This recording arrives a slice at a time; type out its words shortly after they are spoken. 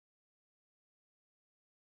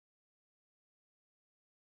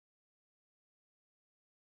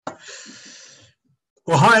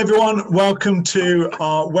Well, hi everyone. Welcome to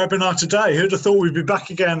our webinar today. Who'd have thought we'd be back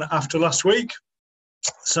again after last week?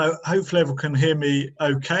 So hopefully everyone can hear me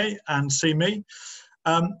okay and see me.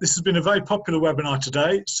 This has been a very popular webinar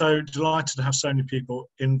today, so delighted to have so many people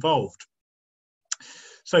involved.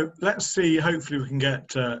 So let's see, hopefully we can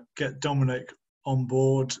get Dominic on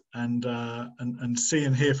board and see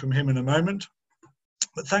and hear from him in a moment.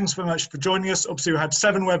 But thanks very much for joining us. Obviously we had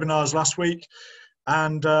 7 webinars last week.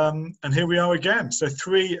 And here we are again. So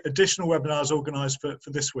 3 additional webinars organised for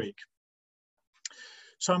this week.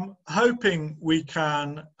 So I'm hoping we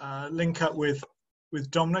can link up with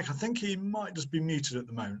Dominic. I think he might just be muted at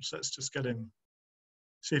the moment. So let's just get him,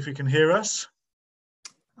 see if he can hear us.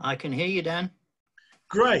 I can hear you, Dan.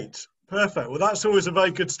 Great, perfect. Well, that's always a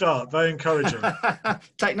very good start, very encouraging.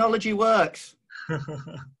 Technology works.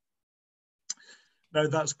 No,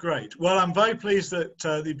 that's great. Well, I'm very pleased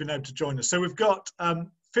that you've been able to join us. So we've got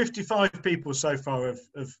 55 people so far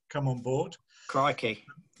have come on board. Crikey.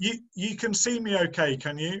 You can see me okay,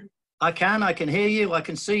 can you? I can hear you, I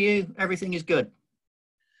can see you, everything is good.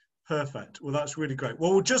 Perfect. Well, that's really great.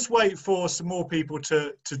 Well, we'll just wait for some more people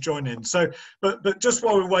to join in. So, but just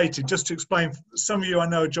while we're waiting, just to explain, some of you I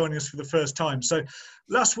know are joining us for the first time. So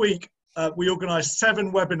last week, we organised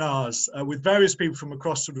 7 webinars with various people from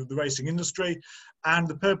across sort of the racing industry, and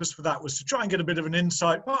the purpose for that was to try and get a bit of an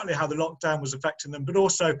insight, partly how the lockdown was affecting them, but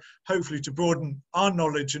also hopefully to broaden our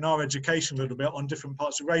knowledge and our education a little bit on different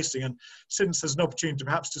parts of racing. And since there's an opportunity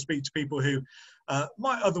perhaps to speak to people who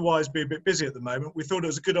might otherwise be a bit busy at the moment, we thought it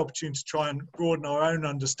was a good opportunity to try and broaden our own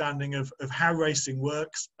understanding of how racing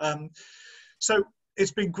works. So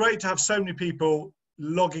it's been great to have so many people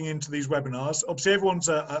logging into these webinars. Obviously everyone's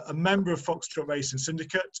a member of Foxtrot Racing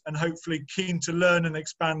Syndicate and hopefully keen to learn and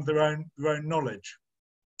expand their own knowledge.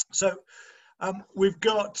 So we've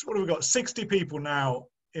got, what have we got, 60 people now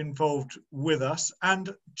involved with us.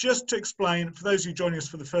 And just to explain, for those of you joining us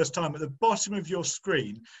for the first time, at the bottom of your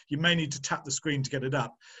screen, you may need to tap the screen to get it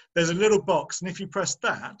up. There's a little box, and if you press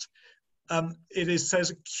that,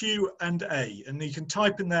 says Q&A, and you can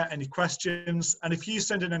type in there any questions, and if you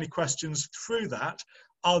send in any questions through that,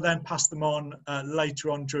 I'll then pass them on later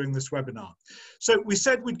on during this webinar. So we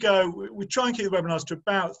said we'd try and keep the webinars to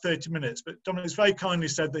about 30 minutes, but Dominic's very kindly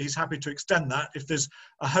said that he's happy to extend that if there's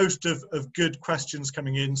a host of good questions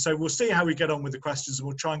coming in. So we'll see how we get on with the questions, and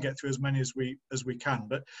we'll try and get through as many as we can.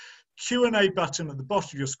 But Q&A button at the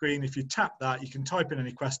bottom of your screen, if you tap that, you can type in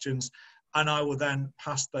any questions, and I will then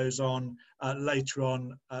pass those on later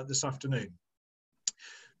on this afternoon.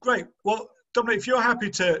 Great. Well, Dominic, if you're happy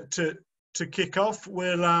to kick off,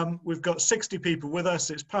 we've got 60 people with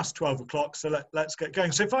us. It's past 12 o'clock, so let's get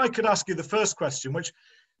going. So if I could ask you the first question, which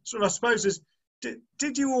sort of I suppose is,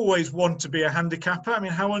 did you always want to be a handicapper? I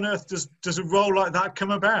mean, how on earth does a role like that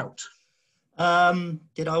come about?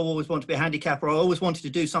 Did I always want to be a handicapper? I always wanted to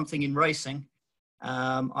do something in racing.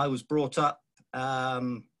 I was brought up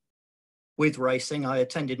with racing. I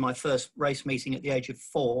attended my first race meeting at the age of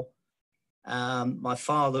 4. My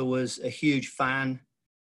father was a huge fan.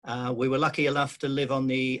 We were lucky enough to live on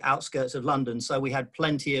the outskirts of London, so we had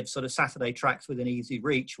plenty of sort of Saturday tracks within easy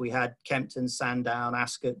reach. We had Kempton, Sandown,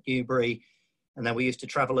 Ascot, Newbury, and then we used to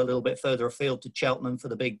travel a little bit further afield to Cheltenham for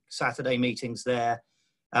the big Saturday meetings there.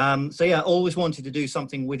 So yeah, always wanted to do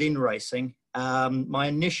something within racing. My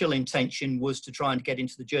initial intention was to try and get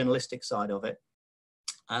into the journalistic side of it.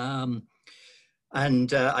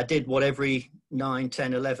 I did what every 9,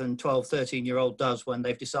 10, 11, 12, 13-year-old does when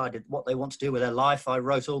they've decided what they want to do with their life. I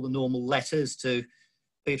wrote all the normal letters to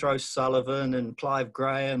Peter O'Sullivan and Clive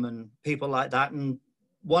Graham and people like that. And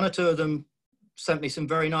 1 or 2 of them sent me some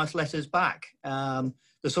very nice letters back.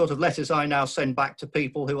 The sort of letters I now send back to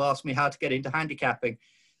people who ask me how to get into handicapping.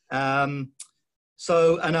 I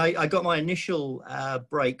got my initial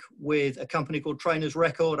break with a company called Trainers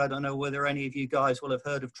Record. I don't know whether any of you guys will have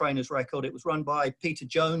heard of Trainers Record. It was run by Peter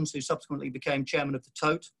Jones, who subsequently became chairman of the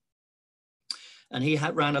Tote. And he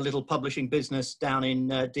ran a little publishing business down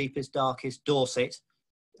in deepest, darkest Dorset,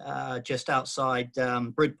 just outside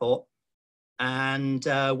Bridport. And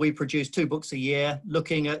we produced 2 books a year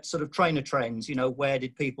looking at sort of trainer trends. You know, where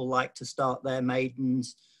did people like to start their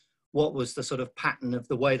maidens? What was the sort of pattern of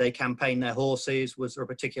the way they campaign their horses? Was there a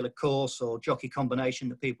particular course or jockey combination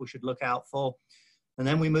that people should look out for? And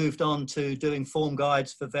then we moved on to doing form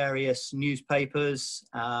guides for various newspapers.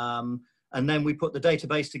 And then we put the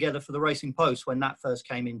database together for the Racing Post when that first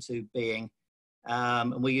came into being.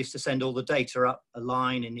 And we used to send all the data up a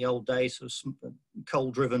line in the old days, sort of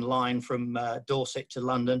coal-driven line from Dorset to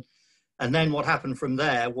London. And then what happened from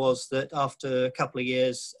there was that after a couple of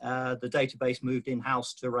years, the database moved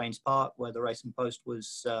in-house to Rains Park, where the Racing Post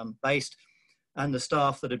was based. and the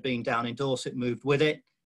staff that had been down in Dorset moved with it.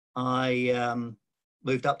 I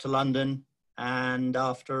moved up to London, and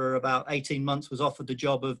after about 18 months was offered the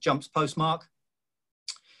job of Jumps Postmark,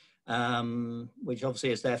 which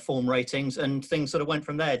obviously is their form ratings, and things sort of went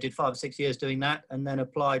from there. Did 5 or 6 years doing that, and then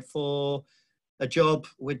applied for a job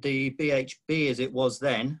with the BHB as it was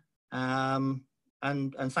then, and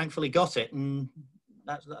thankfully got it. And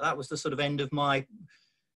that was the sort of end of my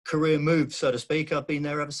career move, so to speak. I've been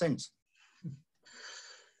there ever since.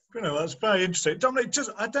 Brilliant. That's very interesting. Dominic,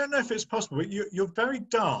 I don't know if it's possible, but you're very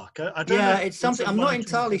dark. I don't know. Yeah, it's something. I'm not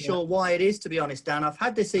entirely sure why it is, to be honest, Dan. I've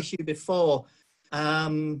had this issue before.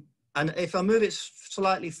 And if I move it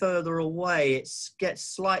slightly further away, it gets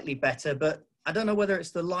slightly better, but I don't know whether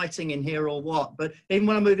it's the lighting in here or what. But even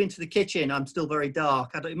when I move into the kitchen, I'm still very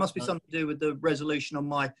dark. It must be something to do with the resolution on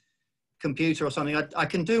my computer or something. I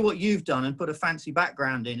can do what you've done and put a fancy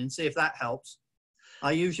background in and see if that helps.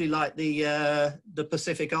 I usually like the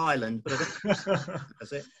Pacific Island, but I don't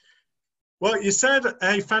that's it. Well, you said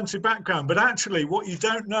a fancy background, but actually what you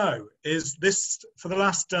don't know is this, for the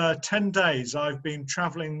last 10 days, I've been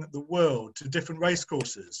traveling the world to different race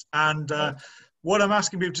courses. And what I'm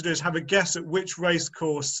asking people to do is have a guess at which race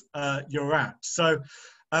course you're at. So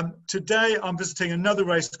today I'm visiting another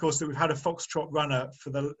race course that we've had a Foxtrot runner for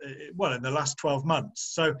in the last 12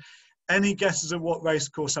 months. So any guesses at what race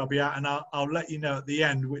course I'll be at, and I'll let you know at the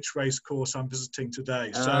end which race course I'm visiting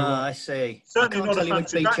today. So I see. Certainly not a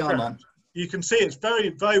fancy background. On. You can see it's very,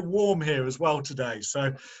 very warm here as well today.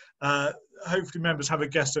 So hopefully members have a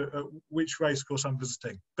guess at which race course I'm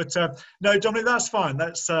visiting. But no, Dominic, that's fine.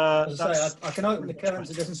 I can open the curtains.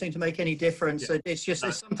 It doesn't seem to make any difference. Yeah.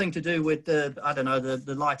 It's something to do with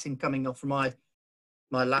the lighting coming off from my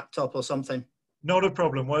laptop or something. Not a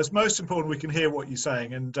problem. Well, it's most important we can hear what you're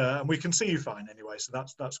saying, and we can see you fine anyway. So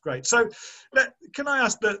that's great. So can I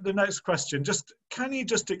ask the next question? Can you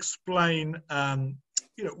just explain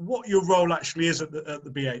what your role actually is at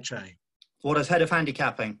the BHA? What, as head of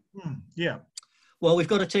handicapping? Yeah. Well, we've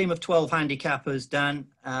got a team of 12 handicappers, Dan,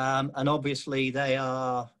 and obviously they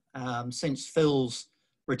are, since Phil's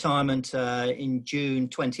retirement in June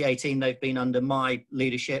 2018, they've been under my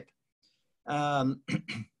leadership. Basically,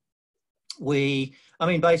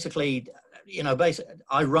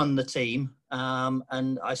 I run the team,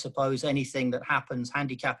 and I suppose anything that happens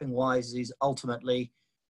handicapping-wise is ultimately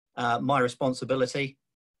my responsibility.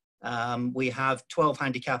 We have 12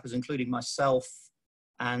 handicappers, including myself,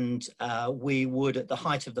 and we would, at the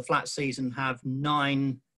height of the flat season, have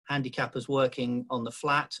 9 handicappers working on the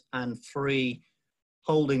flat and 3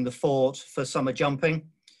 holding the fort for summer jumping.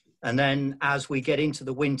 And then as we get into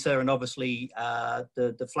the winter, and obviously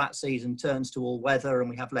the flat season turns to all weather and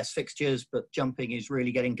we have less fixtures, but jumping is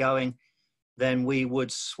really getting going, then we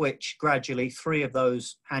would switch gradually 3 of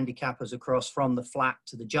those handicappers across from the flat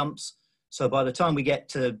to the jumps. So by the time we get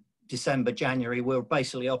to December, January, we're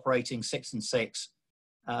basically operating 6 and 6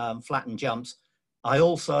 flat and jumps. I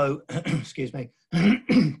also, excuse me,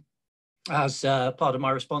 as part of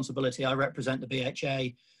my responsibility, I represent the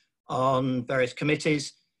BHA on various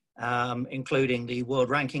committees, including the World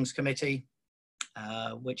Rankings Committee,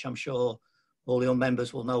 which I'm sure all your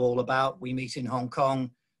members will know all about. We meet in Hong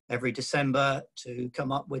Kong every December to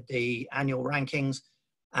come up with the annual rankings.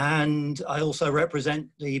 And I also represent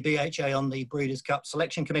the BHA on the Breeders' Cup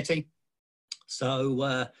Selection Committee.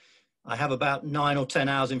 So I have about 9 or 10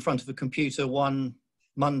 hours in front of a computer one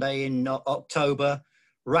Monday in October,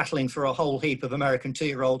 rattling through a whole heap of American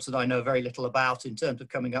 2-year-olds that I know very little about in terms of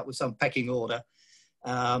coming up with some pecking order.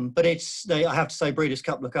 But I have to say, Breeders'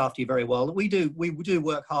 Cup look after you very well. We do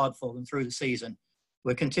work hard for them through the season.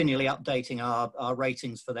 We're continually updating our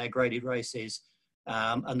ratings for their graded races.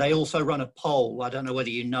 And they also run a poll. I don't know whether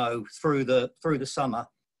you know, through the summer.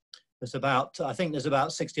 I think there's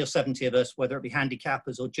about 60 or 70 of us, whether it be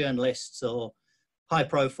handicappers or journalists or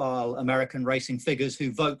high-profile American racing figures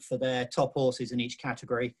who vote for their top horses in each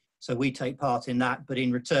category. So we take part in that, but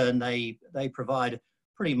in return, they provide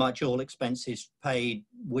pretty much all expenses paid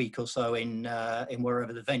week or so in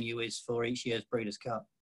wherever the venue is for each year's Breeders' Cup.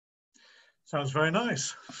 Sounds very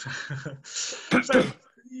nice. So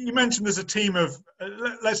you mentioned there's a team of,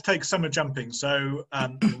 let's take summer jumping. So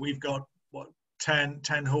we've got, 10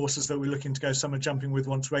 horses that we're looking to go summer jumping with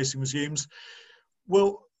once racing resumes.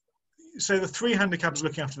 Well, so the 3 handicappers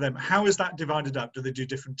looking after them, how is that divided up? Do they do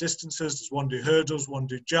different distances? Does one do hurdles, one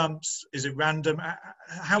do jumps? Is it random?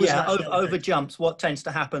 How is that? Over jumps, what tends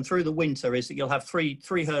to happen through the winter is that you'll have three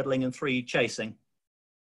hurdling and 3 chasing.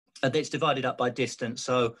 And it's divided up by distance.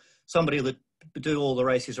 So somebody will do all the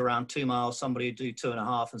races around 2 miles, somebody will do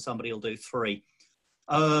 2.5, and somebody will do 3.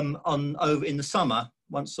 Over in the summer,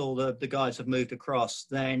 once all the guys have moved across,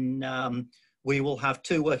 then we will have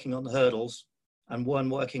 2 working on the hurdles and 1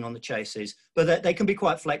 working on the chases. But they can be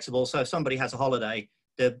quite flexible. So if somebody has a holiday,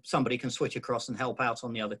 somebody can switch across and help out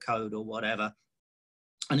on the other code or whatever.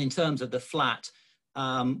 And in terms of the flat,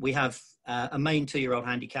 we have a main 2-year-old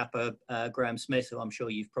handicapper, Graham Smith, who I'm sure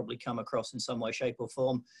you've probably come across in some way, shape or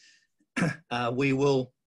form.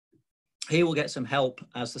 He will get some help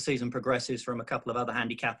as the season progresses from a couple of other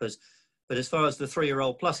handicappers. But as far as the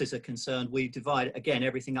 3-year-old pluses are concerned, we divide, again,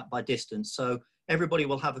 everything up by distance. So everybody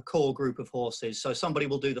will have a core group of horses. So somebody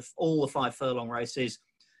will do all the 5 furlong races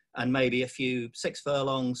and maybe a few 6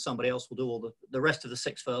 furlongs. Somebody else will do all the rest of the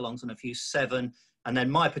 6 furlongs and a few 7. And then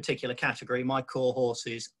my particular category, my core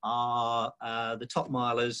horses are the top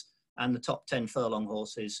milers and the top 10 furlong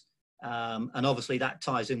horses. And obviously that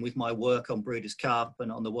ties in with my work on Breeders' Cup and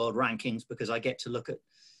on the world rankings, because I get to look at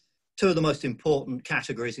 2 of the most important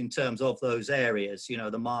categories in terms of those areas, you know,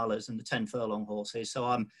 the milers and the 10 furlong horses.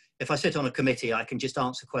 So if I sit on a committee, I can just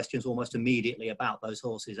answer questions almost immediately about those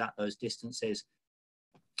horses at those distances.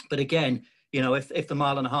 But again, you know, if the 1.5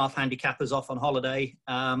 mile handicapper's off on holiday,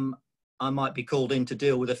 I might be called in to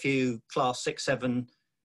deal with a few class 6, 7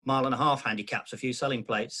 1.5 mile handicaps, a few selling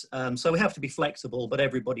plates. So we have to be flexible, but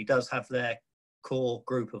everybody does have their core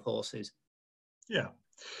group of horses. Yeah.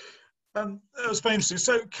 That was very interesting.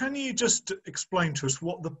 So can you just explain to us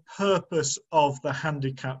what the purpose of the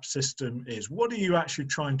handicap system is? What are you actually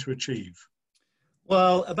trying to achieve?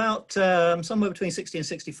 Well, about somewhere between 60 and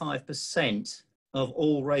 65% of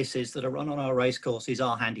all races that are run on our race courses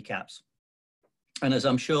are handicaps. And as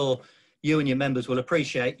I'm sure you and your members will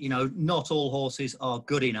appreciate, you know, not all horses are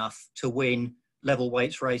good enough to win level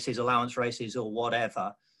weights races, allowance races, or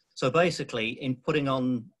whatever. So basically, in putting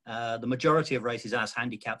on the majority of races as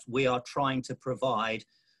handicaps, we are trying to provide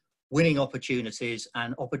winning opportunities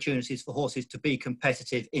and opportunities for horses to be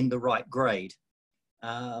competitive in the right grade.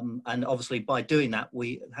 And obviously, by doing that,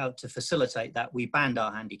 we have to facilitate that. We band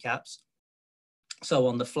our handicaps. So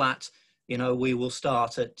on the flat, you know, we will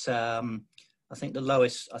start at I think the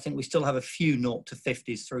lowest, I think we still have a few 0 to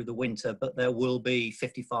 50s through the winter, but there will be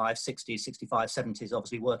 55, 60s, 65, 70s,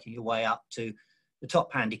 obviously working your way up to the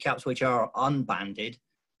top handicaps, which are unbanded.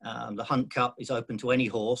 The Hunt Cup is open to any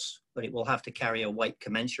horse, but it will have to carry a weight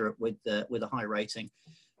commensurate with a high rating.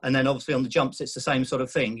 And then obviously on the jumps, it's the same sort of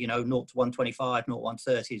thing, you know, 0 to 125, 0 to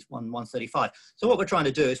 130s, 135. So what we're trying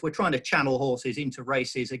to do is we're trying to channel horses into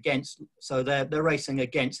races against, so they're racing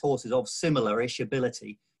against horses of similar-ish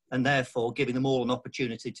ability, and therefore giving them all an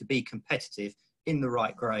opportunity to be competitive in the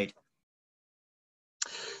right grade.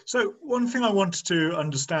 So one thing I wanted to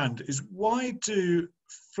understand is why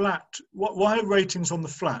are ratings on the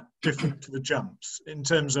flat different to the jumps, in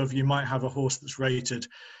terms of you might have a horse that's rated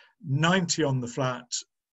 90 on the flat,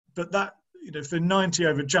 but that, you know, if they're 90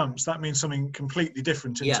 over jumps, that means something completely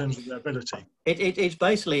different in terms of their ability. It's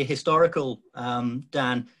basically historical,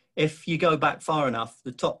 Dan. If you go back far enough,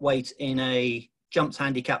 the top weight in a jumps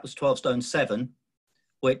handicap was 12 stone 7,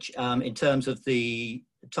 which in terms of the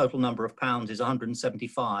total number of pounds is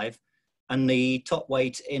 175. And the top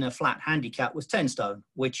weight in a flat handicap was 10 stone,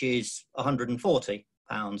 which is 140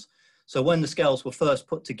 pounds. So when the scales were first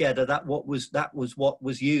put together, that was what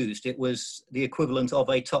was used. It was the equivalent of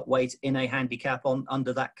a top weight in a handicap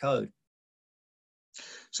under that code.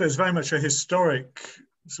 So it's very much a historic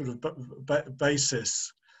sort of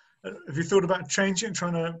basis. Have you thought about changing,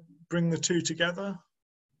 trying to bring the two together?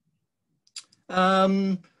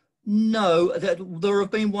 No, there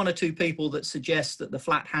have been 1 or 2 people that suggest that the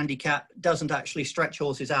flat handicap doesn't actually stretch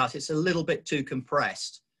horses out. It's a little bit too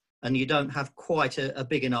compressed and you don't have quite a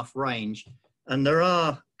big enough range. And there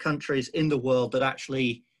are countries in the world that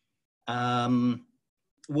actually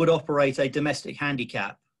would operate a domestic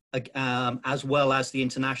handicap as well as the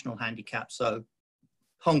international handicap. So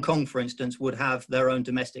Hong Kong, for instance, would have their own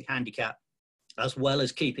domestic handicap as well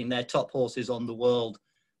as keeping their top horses on the world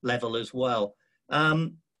level as well.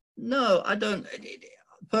 No, I don't.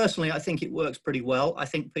 Personally, I think it works pretty well. I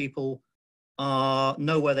think people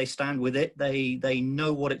know where they stand with it. They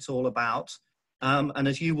know what it's all about. And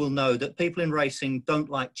as you will know, that people in racing don't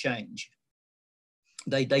like change.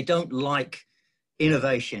 They don't like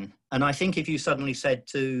innovation. And I think if you suddenly said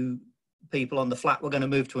to people on the flat, we're going to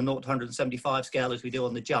move to a 0 to 175 scale as we do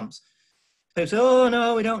on the jumps, people say, oh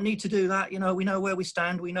no, we don't need to do that. You know, we know where we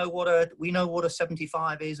stand. We know what a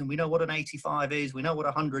 75 is, and we know what an 85 is. We know what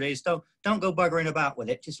 100 is. Don't go buggering about with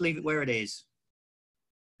it. Just leave it where it is.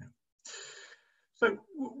 So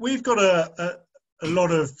we've got a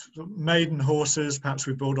lot of maiden horses, perhaps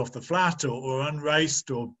we bought off the flat or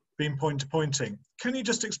unraced or been pointing. Can you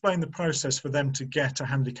just explain the process for them to get a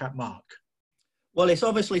handicap mark? Well, it's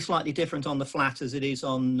obviously slightly different on the flat as it is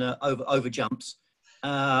on over jumps.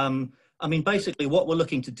 I mean, basically what we're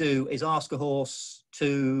looking to do is ask a horse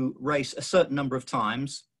to race a certain number of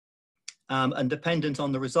times, and dependent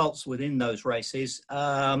on the results within those races,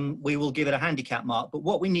 we will give it a handicap mark. But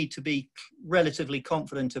what we need to be relatively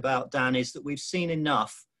confident about, Dan, is that we've seen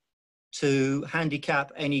enough to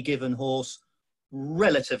handicap any given horse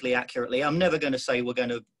relatively accurately. I'm never going to say we're going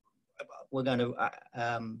to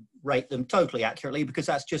rate them totally accurately, because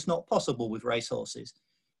that's just not possible with racehorses.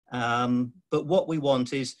 But what we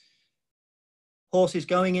want is horses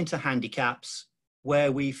going into handicaps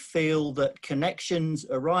where we feel that connections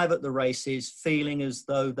arrive at the races feeling as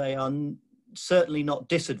though they are certainly not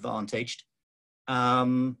disadvantaged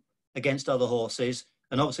against other horses.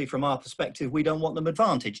 And obviously from our perspective, we don't want them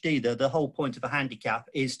advantaged either. The whole point of a handicap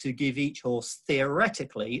is to give each horse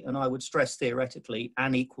theoretically, and I would stress theoretically,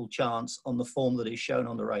 an equal chance on the form that is shown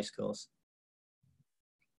on the racecourse.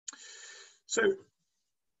 So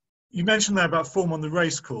you mentioned there about form on the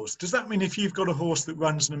racecourse. Does that mean if you've got a horse that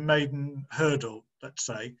runs in a maiden hurdle, let's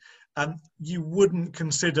say, you wouldn't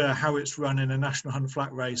consider how it's run in a National Hunt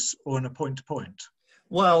flat race or in a point-to-point?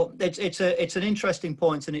 Well, it's an interesting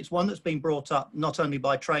point, and it's one that's been brought up not only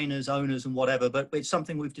by trainers, owners and whatever, but it's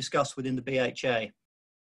something we've discussed within the BHA.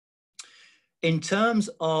 In terms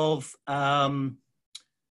of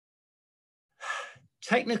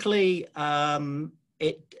technically,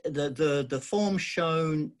 the form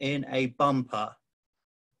shown in a bumper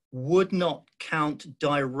would not count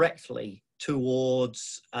directly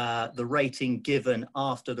towards the rating given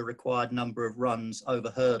after the required number of runs over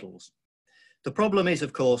hurdles. The problem is,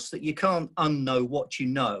 of course, that you can't unknow what you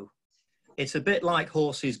know. It's a bit like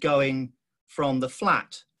horses going from the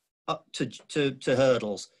flat up to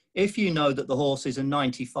hurdles. If you know that the horse is a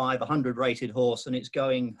 95, 100 rated horse and it's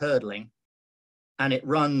going hurdling and it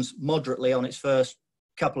runs moderately on its first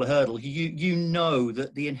couple of hurdles, you know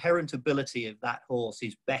that the inherent ability of that horse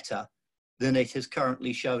is better than it has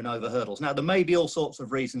currently shown over hurdles. Now, there may be all sorts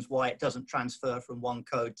of reasons why it doesn't transfer from one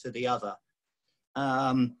code to the other.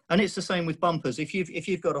 And it's the same with bumpers. If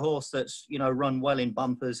you've got a horse that's, you know, run well in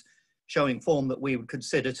bumpers, showing form that we would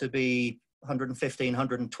consider to be 115,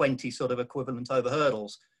 120 sort of equivalent over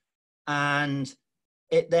hurdles, and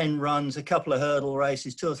it then runs a couple of hurdle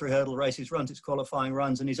races, 2 or 3 hurdle races, runs its qualifying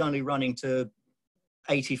runs, and is only running to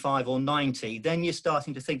 85 or 90, then you're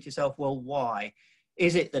starting to think to yourself, well, why?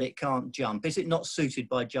 Is it that it can't jump? Is it not suited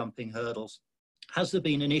by jumping hurdles? Has there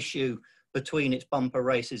been an issue between its bumper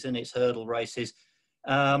races and its hurdle races?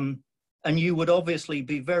 And you would obviously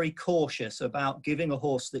be very cautious about giving a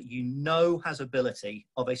horse that you know has ability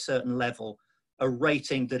of a certain level a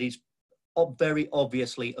rating that is very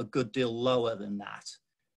obviously a good deal lower than that.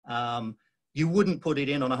 You wouldn't put it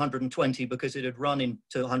in on 120 because it had run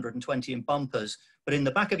into 120 in bumpers, but in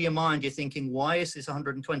the back of your mind, you're thinking, why is this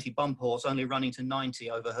 120 bump horse only running to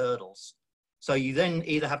 90 over hurdles? So you then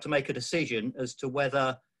either have to make a decision as to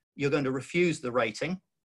whether you're going to refuse the rating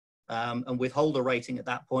and withhold a rating at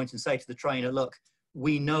that point and say to the trainer, look,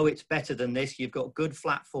 we know it's better than this. You've got good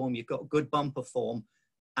flat form, you've got good bumper form,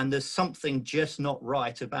 and there's something just not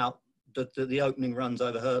right about the opening runs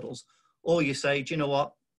over hurdles. Or you say, do you know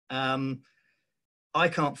what? I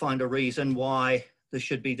can't find a reason why there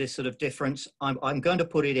should be this sort of difference. I'm going to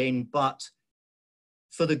put it in, but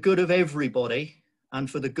for the good of everybody and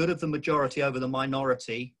for the good of the majority over the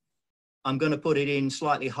minority, I'm going to put it in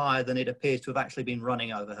slightly higher than it appears to have actually been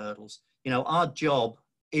running over hurdles. You know, our job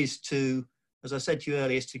is to, as I said to you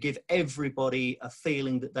earlier, is to give everybody a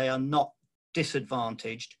feeling that they are not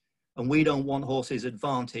disadvantaged, and we don't want horses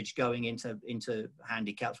advantaged going into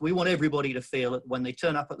handicaps. We want everybody to feel that when they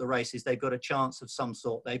turn up at the races, they've got a chance of some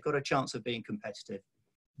sort. They've got a chance of being competitive.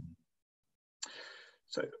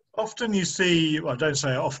 So often you see, well, I don't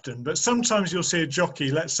say often, but sometimes you'll see a jockey,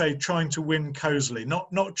 let's say, trying to win cosily, not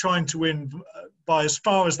trying to win by as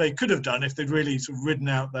far as they could have done if they'd really sort of ridden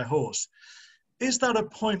out their horse. Is that a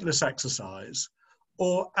pointless exercise,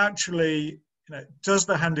 or actually, you know, does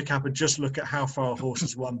the handicapper just look at how far a horse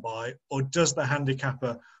has won by, or does the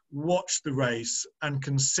handicapper watch the race and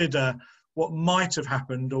consider what might have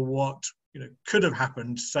happened or what, you know, could have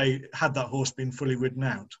happened, say, had that horse been fully ridden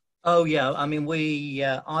out? Oh yeah, I mean,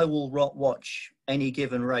 I will watch any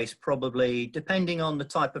given race, probably depending on the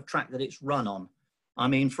type of track that it's run on. I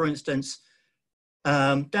mean, for instance,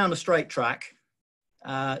 down a straight track,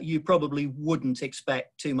 you probably wouldn't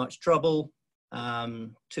expect too much trouble,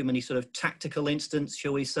 too many sort of tactical incidents,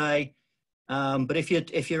 shall we say. But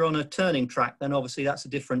if you're on a turning track, then obviously that's a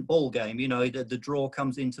different ball game. You know, the draw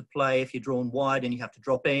comes into play if you're drawn wide and you have to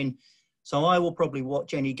drop in. So I will probably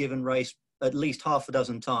watch any given race at least half a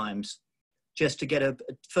dozen times, just to get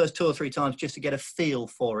first 2 or 3 times, just to get a feel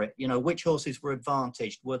for it. You know, which horses were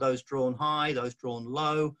advantaged? Were those drawn high, those drawn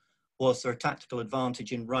low? Was there a tactical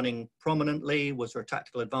advantage in running prominently? Was there a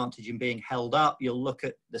tactical advantage in being held up? You'll look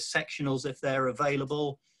at the sectionals if they're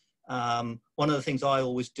available. One of the things I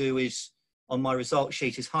always do is, on my result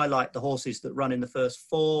sheet, is highlight the horses that run in the first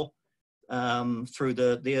 4 through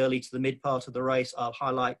the early to the mid part of the race. I'll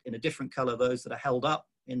highlight in a different colour those that are held up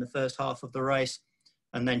in the first half of the race,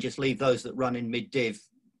 and then just leave those that run in mid-div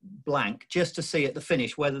blank, just to see at the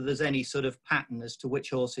finish whether there's any sort of pattern as to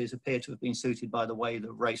which horses appear to have been suited by the way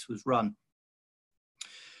the race was run.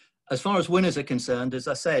 As far as winners are concerned, as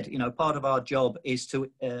I said, you know, part of our job is to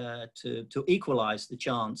equalise the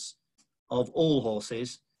chance of all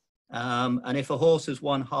horses. And if a horse has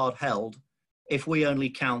won hard held, if we only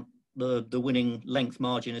count the winning length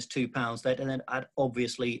margin as £2, then that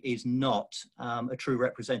obviously is not a true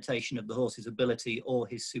representation of the horse's ability or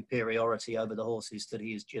his superiority over the horses that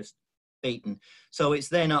he has just beaten. So it's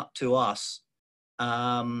then up to us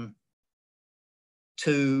to,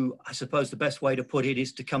 I suppose the best way to put it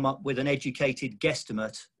is to come up with an educated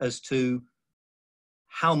guesstimate as to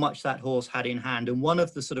how much that horse had in hand. And one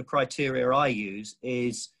of the sort of criteria I use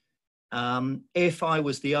is, if I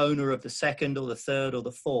was the owner of the 2nd or the 3rd or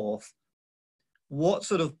the 4th, what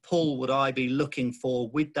sort of pull would I be looking for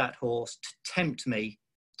with that horse to tempt me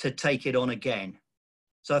to take it on again?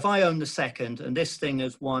 So if I own the 2nd and this thing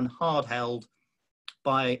has won hard held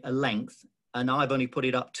by a length, and I've only put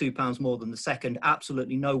it up £2 more than the 2nd,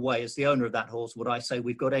 absolutely no way as the owner of that horse would I say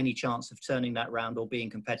we've got any chance of turning that round or being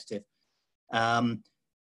competitive.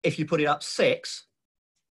 If you put it up 6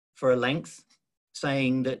 for a length,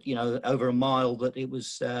 saying that, you know, over a mile that it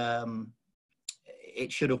was,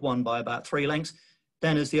 it should have won by about 3 lengths,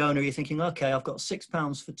 then as the owner, you're thinking, okay, I've got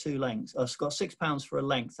 £6 for 2 lengths. I've got £6 for a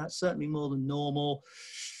length. That's certainly more than normal.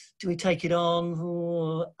 Do we take it on?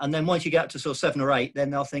 Oh. And then once you get up to sort of 7 or 8, then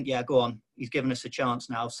they'll think, yeah, go on. He's given us a chance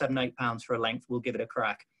now. £7, £8 for a length. We'll give it a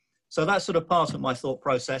crack. So that's sort of part of my thought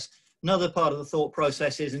process. Another part of the thought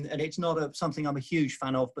process is, and it's not something I'm a huge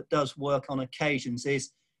fan of, but does work on occasions,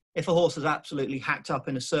 is if a horse is absolutely hacked up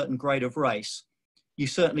in a certain grade of race, you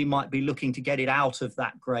certainly might be looking to get it out of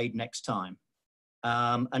that grade next time.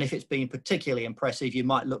 And if it's been particularly impressive, you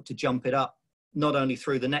might look to jump it up, not only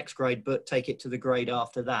through the next grade, but take it to the grade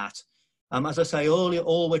after that. As I say,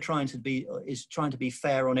 all we're trying to be is trying to be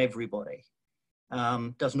fair on everybody.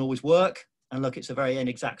 Doesn't always work. And look, it's a very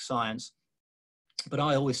inexact science. But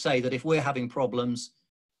I always say that if we're having problems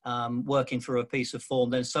working through a piece of form,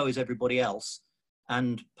 then so is everybody else.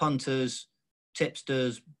 And punters,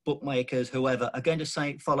 tipsters, bookmakers, whoever, are going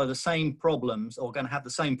to follow the same problems, or going to have the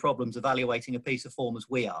same problems evaluating a piece of form as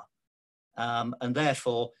we are. And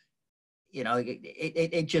therefore, you know,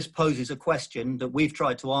 it just poses a question that we've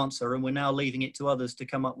tried to answer, and we're now leaving it to others to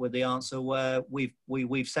come up with the answer where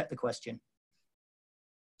we've set the question.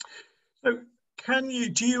 So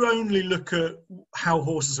do you only look at how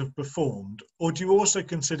horses have performed, or do you also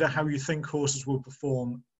consider how you think horses will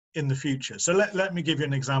perform in the future? So let me give you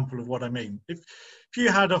an example of what I mean. If you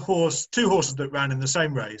had two horses that ran in the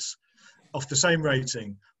same race, off the same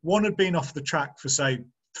rating, one had been off the track for, say,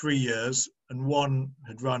 3 years, and one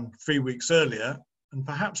had run 3 weeks earlier and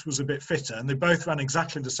perhaps was a bit fitter, and they both ran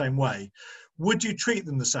exactly the same way, would you treat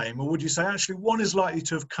them the same, or would you say, actually, one is likely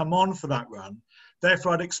to have come on for that run,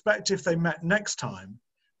 therefore I'd expect if they met next time,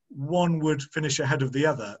 one would finish ahead of the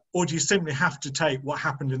other? Or do you simply have to take what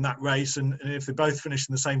happened in that race, and if they both finish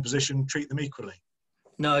in the same position, treat them equally?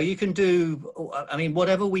 No, you can do, I mean,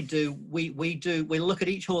 whatever we do, we look at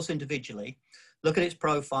each horse individually, look at its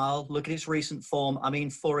profile, look at its recent form. I mean,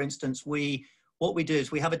 for instance, what we do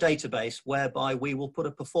is we have a database whereby we will put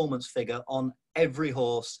a performance figure on every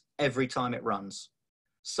horse every time it runs.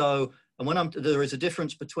 So, and there is a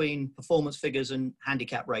difference between performance figures and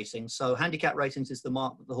handicap racing. So handicap ratings is the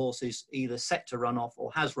mark that the horse is either set to run off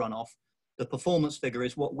or has run off. The performance figure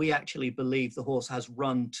is what we actually believe the horse has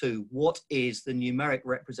run to. What is the numeric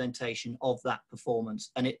representation of that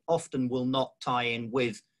performance? And it often will not tie in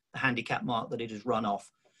with the handicap mark that it has run off.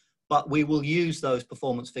 But we will use those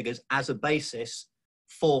performance figures as a basis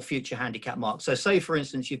for future handicap marks. So say, for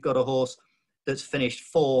instance, you've got a horse that's finished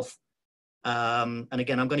 4th. And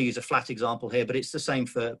again, I'm going to use a flat example here, but it's the same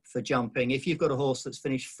for jumping. If you've got a horse that's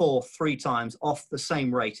finished 4th 3 times off the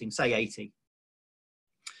same rating, say 80,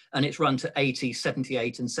 and it's run to 80,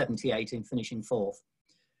 78 and 78 in finishing 4th.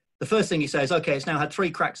 The first thing you say is, okay, it's now had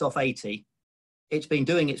 3 cracks off 80. It's been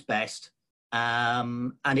doing its best.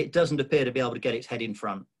 and it doesn't appear to be able to get its head in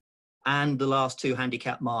front. And the last two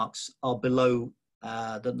handicap marks are below,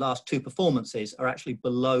 the last two performances are actually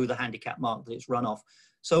below the handicap mark that it's run off.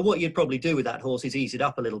 So what you'd probably do with that horse is ease it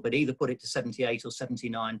up a little bit, either put it to 78 or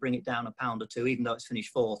 79, bring it down a pound or two, even though it's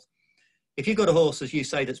finished fourth. If you've got a horse, as you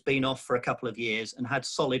say, that's been off for a couple of years and had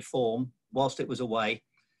solid form whilst it was away,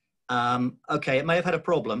 okay, it may have had a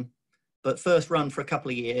problem, but first run for a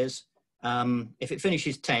couple of years, if it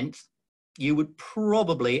finishes 10th, you would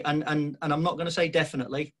probably, and I'm not going to say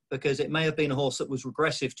definitely, because it may have been a horse that was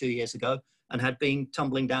regressive 2 years ago and had been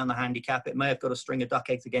tumbling down the handicap. It may have got a string of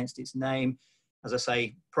duck eggs against its name. As I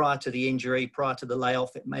say, prior to the injury, prior to the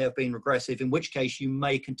layoff, it may have been regressive, in which case you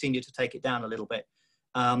may continue to take it down a little bit.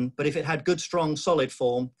 But if it had good, strong, solid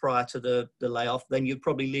form prior to the layoff, then you'd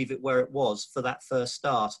probably leave it where it was for that first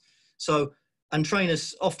start. So, and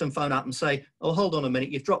trainers often phone up and say, oh, hold on a minute,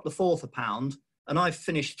 you've dropped the fourth a pound and I've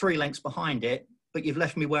finished 3 lengths behind it, but you've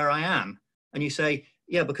left me where I am. And you say,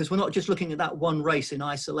 yeah, because we're not just looking at that one race in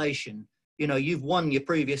isolation. You know, you've won your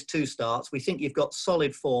previous 2 starts. We think you've got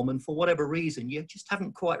solid form, and for whatever reason, you just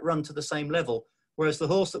haven't quite run to the same level. Whereas the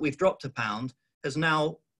horse that we've dropped a pound has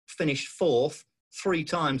now finished fourth 3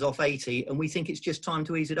 times off 80, and we think it's just time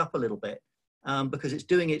to ease it up a little bit, because it's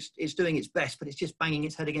doing its best, but it's just banging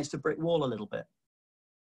its head against a brick wall a little bit.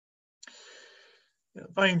 Yeah,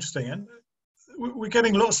 very interesting. And we're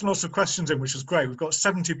getting lots and lots of questions in, which is great. We've got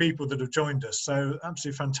 70 people that have joined us, so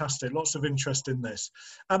absolutely fantastic. Lots of interest in this.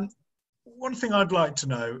 One thing I'd like to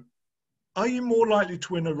know, are you more likely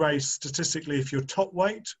to win a race statistically if you're top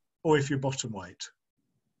weight or if you're bottom weight?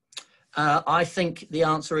 I think the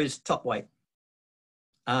answer is top weight.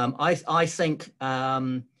 I think,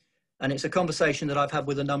 and it's a conversation that I've had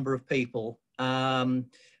with a number of people,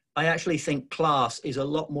 I actually think class is a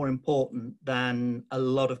lot more important than a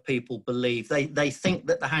lot of people believe. They think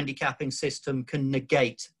that the handicapping system can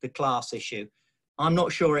negate the class issue. I'm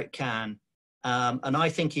not sure it can. And I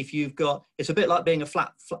think if you've got, it's a bit like being a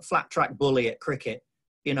flat track bully at cricket.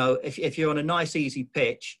 You know, if you're on a nice, easy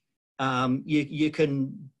pitch, you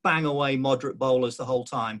can bang away moderate bowlers the whole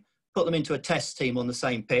time. Put them into a test team on the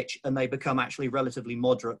same pitch and they become actually relatively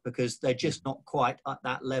moderate because they're just not quite at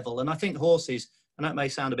that level. And I think horses, and that may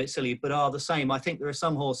sound a bit silly, but are the same. I think there are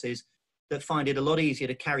some horses that find it a lot easier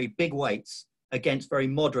to carry big weights against very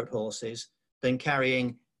moderate horses than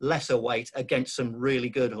carrying lesser weight against some really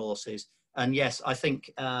good horses. And yes, I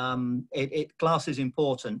think class is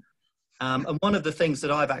important. And one of the things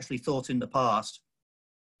that I've actually thought in the past,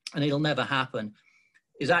 and it'll never happen,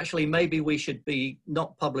 is actually maybe we should be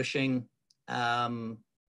not publishing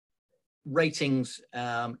ratings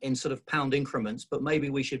in sort of pound increments, but maybe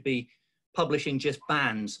we should be publishing just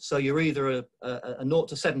bands. So you're either a 0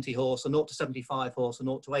 to 70 horse, a 0 to 75 horse, a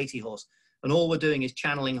 0 to 80 horse. And all we're doing is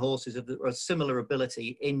channeling horses of a similar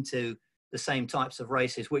ability into the same types of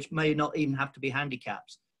races, which may not even have to be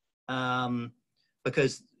handicaps.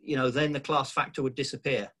 Because, you know, then the class factor would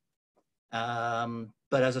disappear. But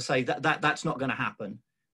as I say, that's not going to happen.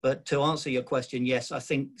 But to answer your question, yes, I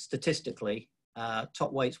think statistically,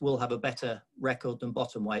 top weights will have a better record than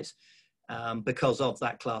bottom weights because of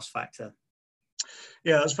that class factor.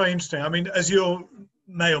 Yeah, that's very interesting. I mean, as you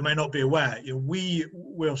may or may not be aware, you know, we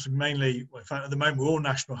also mainly, well, in fact, at the moment, we're all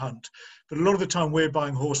national hunt, but a lot of the time we're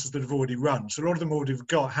buying horses that have already run. So a lot of them already have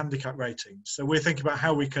got handicap ratings. So we're thinking about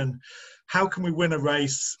how can we win a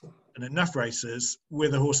race and enough races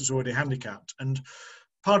with a horse that's already handicapped. And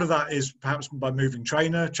part of that is perhaps by moving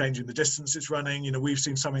trainer, changing the distance it's running. You know, we've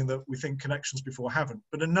seen something that we think connections before haven't.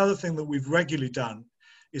 But another thing that we've regularly done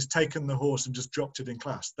is taken the horse and just dropped it in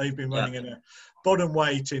class. They've been running in a bottom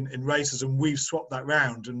weight in races, and we've swapped that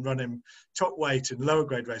round and run him top weight in lower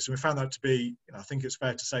grade races. And we found that to be, you know, I think it's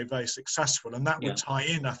fair to say, very successful. And that would tie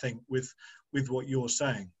in, I think, with what you're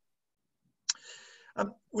saying.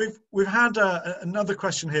 We've had another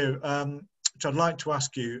question here, which I'd like to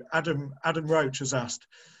ask you. Adam Roach has asked,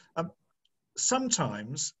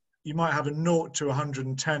 sometimes you might have a 0 to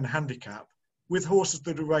 110 handicap with horses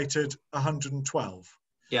that are rated 112.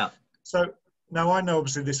 Yeah. So now I know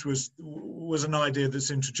obviously this was an idea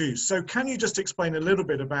that's introduced. So can you just explain a little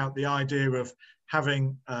bit about the idea of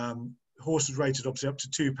having horses rated obviously up to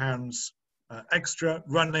 £2 extra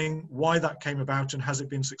running, why that came about, and has it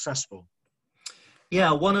been successful?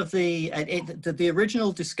 Yeah, one of the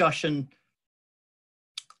original discussion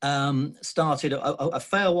started a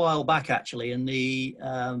fair while back actually, and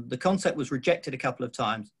the concept was rejected a couple of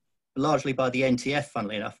times, largely by the NTF,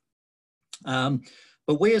 funnily enough.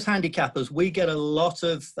 But we as handicappers, we get a lot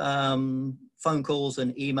of phone calls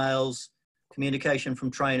and emails, communication from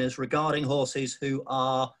trainers regarding horses who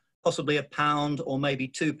are possibly £1 or maybe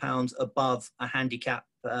 £2 above a handicap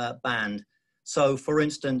band. So, for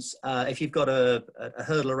instance, if you've got a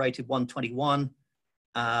hurdler rated 121,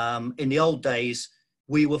 in the old days,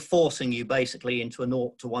 we were forcing you basically into a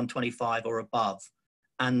 0 to 125 or above.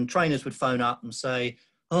 And trainers would phone up and say,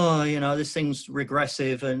 oh, you know, this thing's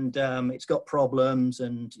regressive and it's got problems,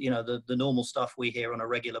 and, you know, the normal stuff we hear on a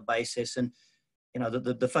regular basis. And, you know,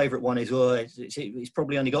 the favourite one is, oh, it's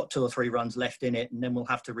probably only got 2 or 3 runs left in it, and then we'll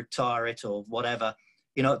have to retire it or whatever.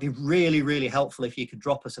 You know, it'd be really, really helpful if you could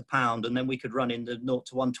drop us £1 and then we could run in the 0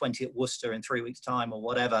 to 120 at Worcester in 3 weeks' time or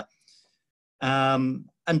whatever.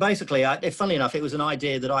 And basically, funnily enough, it was an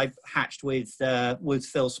idea that I hatched with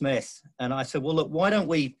Phil Smith. And I said, well, look, why don't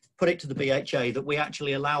we put it to the BHA that we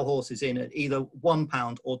actually allow horses in at either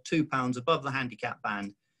 £1 or £2 above the handicap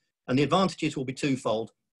band. And the advantages will be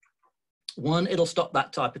twofold. One, it'll stop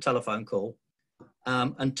that type of telephone call.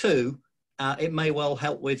 And two, it may well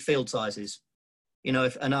help with field sizes. You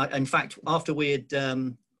know, in fact, after we'd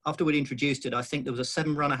introduced it, I think there was a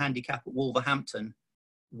 7-runner handicap at Wolverhampton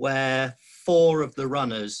where 4 of the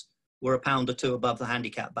runners were £1 or 2 above the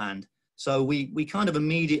handicap band. So we kind of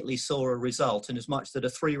immediately saw a result, in as much that a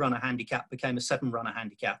 3-runner handicap became a 7-runner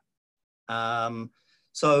handicap.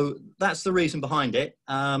 So that's the reason behind it.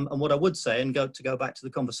 And what I would say, and to go back to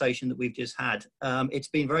the conversation that we've just had, it's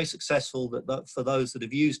been very successful for those that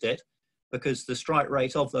have used it, because the strike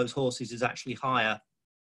rate of those horses is actually higher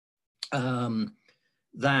than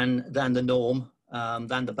the norm,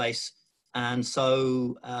 than the base. And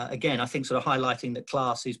so, again, I think sort of highlighting that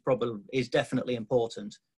class is definitely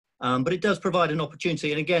important. But it does provide an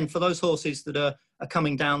opportunity. And again, for those horses that are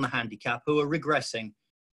coming down the handicap, who are regressing,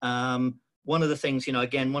 one of the things, you know,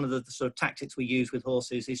 again, one of the sort of tactics we use with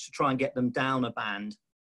horses is to try and get them down a band,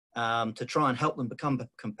 to try and help them become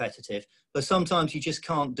competitive. But sometimes you just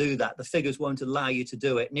can't do that. The figures won't allow you to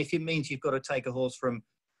do it. And if it means you've got to take a horse from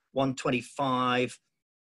 125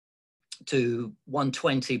 to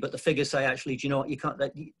 120, but the figures say, actually, do you know what, you can't,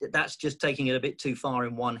 that's just taking it a bit too far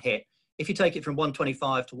in one hit. If you take it from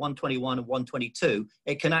 125 to 121 and 122,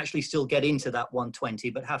 it can actually still get into that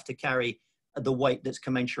 120, but have to carry the weight that's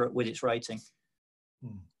commensurate with its rating.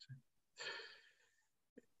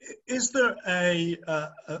 Is there a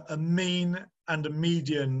mean and a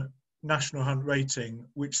median National Hunt rating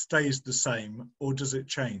which stays the same, or does it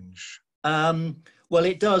change? Well,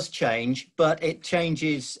 it does change, but it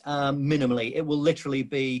changes minimally. It will literally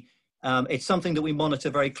be, it's something that we monitor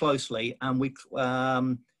very closely, and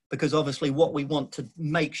because obviously what we want to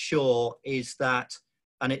make sure is that,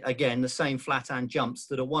 and again, the same flat and jumps,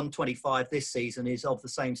 that a 125 this season is of the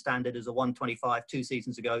same standard as a 125 2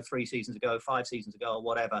 seasons ago, 3 seasons ago, 5 seasons ago, or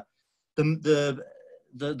whatever.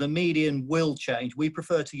 The median will change. We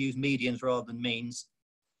prefer to use medians rather than means.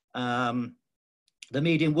 The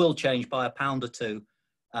median will change by £1 or 2,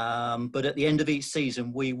 but at the end of each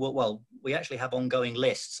season, we actually have ongoing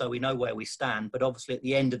lists, so we know where we stand. But obviously, at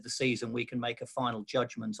the end of the season, we can make a final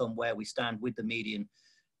judgment on where we stand with the median.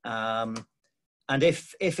 And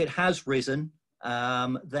if it has risen,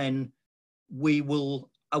 then we will.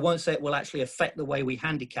 I won't say it will actually affect the way we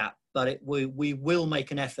handicap, but we will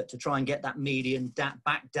make an effort to try and get that median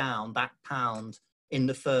back down that £1 in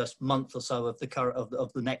the first month or so of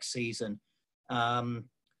the next season. And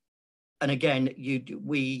again,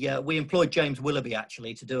 we employed James Willoughby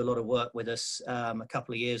actually to do a lot of work with us a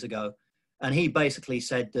couple of years ago, and he basically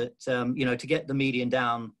said that you know, to get the median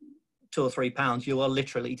down 2 or 3 pounds, you are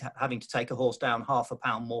literally having to take a horse down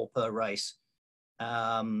 £0.5 more per race,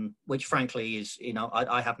 which frankly is, you know,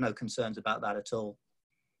 I have no concerns about that at all.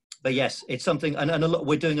 But yes, it's something, and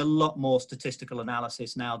we're doing a lot more statistical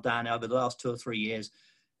analysis now, Dan, over the last 2 or 3 years.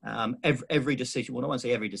 Every decision, well, I won't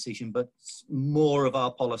say every decision, but more of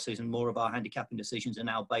our policies and more of our handicapping decisions are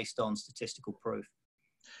now based on statistical proof.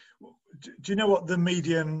 Do you know what the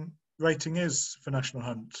median rating is for National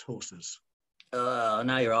Hunt horses?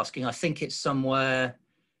 Now you're asking. I think it's somewhere,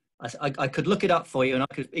 I could look it up for you and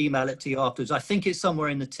I could email it to you afterwards. I think it's somewhere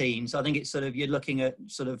in the teens. I think it's sort of, you're looking at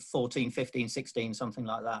sort of 14, 15, 16, something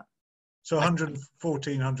like that. So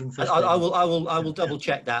 114, 115. I will double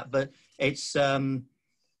check that, but it's, I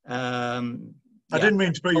didn't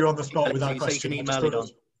mean to put you on the spot with that question. So you can email it on.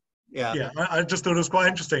 Yeah, I just thought it was quite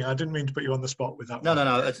interesting. I didn't mean to put you on the spot with that. No,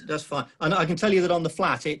 that's fine. And I can tell you that on the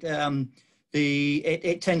flat,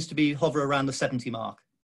 it tends to be hover around the 70 mark.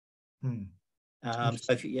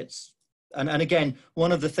 So if it's, and again,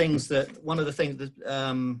 one of the things that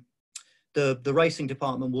the racing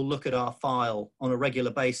department will look at our file on a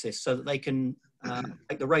regular basis so that they can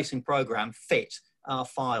make the racing program fit our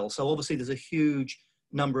file. So obviously there's a huge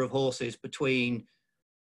number of horses between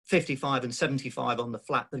 55 and 75 on the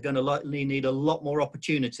flat, they're going to likely need a lot more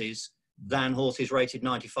opportunities than horses rated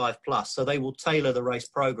 95 plus. So they will tailor the race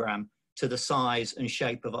program to the size and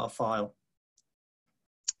shape of our file.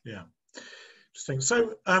 Yeah. Interesting.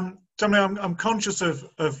 So, Dominic, I'm conscious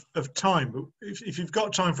of time, but if you've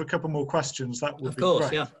got time for a couple more questions, that would be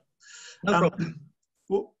great. Yeah. No problem.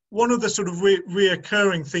 Well, one of the sort of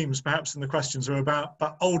reoccurring themes, perhaps, in the questions are about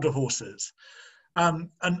older horses. And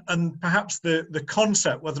perhaps the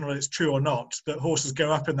concept, whether or not it's true or not, that horses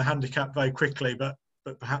go up in the handicap very quickly, but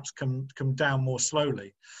perhaps come down more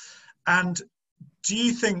slowly. And do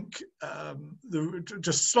you think,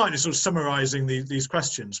 just slightly sort of summarising these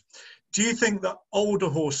questions, do you think that older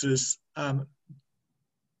horses can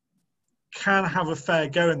have a fair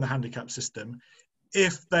go in the handicap system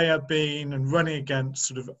if they are being and running against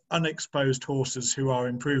sort of unexposed horses who are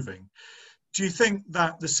improving? Do you think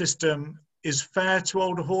that the system is fair to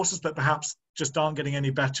older horses that perhaps just aren't getting any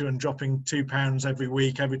better and dropping 2 pounds every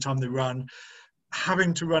week, every time they run,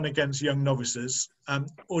 having to run against young novices?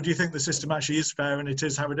 Or do you think the system actually is fair and it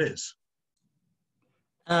is how it is?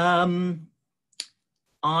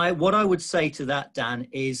 What I would say to that, Dan,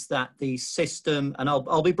 is that the system, and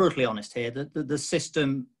I'll be brutally honest here, the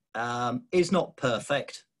system is not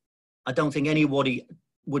perfect. I don't think anybody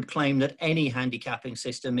would claim that any handicapping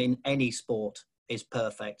system in any sport is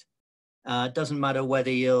perfect. It doesn't matter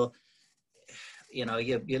whether you're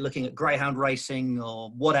looking at greyhound racing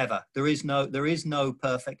or whatever. There is no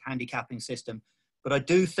perfect handicapping system. But I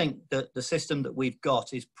do think that the system that we've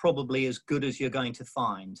got is probably as good as you're going to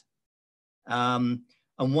find.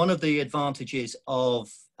 And one of the advantages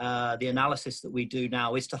of the analysis that we do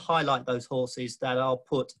now is to highlight those horses that are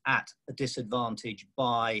put at a disadvantage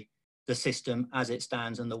by the system as it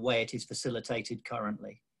stands and the way it is facilitated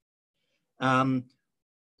currently.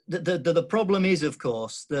 The problem is, of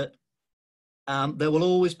course, that there will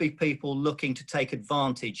always be people looking to take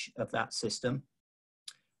advantage of that system.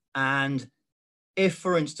 And if,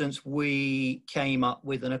 for instance, we came up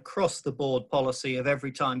with an across-the-board policy of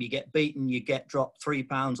every time you get beaten, you get dropped 3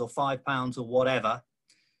 pounds or 5 pounds or whatever,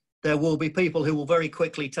 there will be people who will very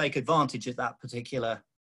quickly take advantage of that particular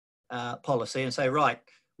policy and say, right,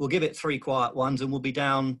 we'll give it 3 quiet ones and we'll be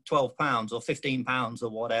down 12 pounds or 15 pounds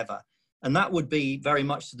or whatever. And that would be very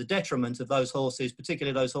much to the detriment of those horses,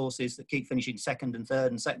 particularly those horses that keep finishing second and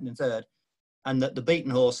third, and that the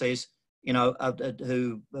beaten horses, who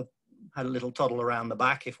have had a little toddle around the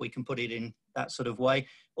back, if we can put it in that sort of way,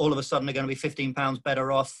 all of a sudden are going to be 15 pounds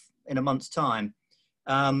better off in a month's time.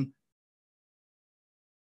 And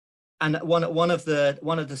one of the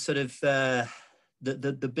sort of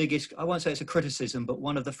the biggest, I won't say it's a criticism, but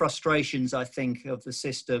one of the frustrations, I think, of the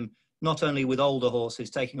system, not only with older horses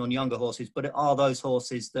taking on younger horses, but it are those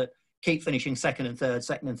horses that keep finishing second and third,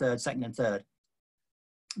 second and third, second and third.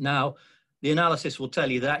 Now, the analysis will tell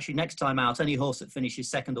you that actually next time out, any horse that finishes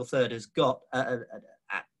second or third has got an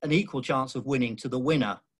equal chance of winning to the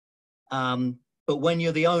winner. But when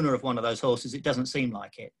you're the owner of one of those horses, it doesn't seem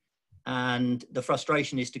like it. And the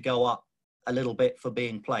frustration is to go up a little bit for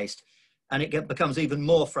being placed. And it becomes even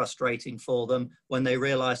more frustrating for them when they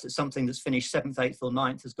realise that something that's finished 7th, 8th or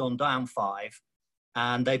 9th has gone down 5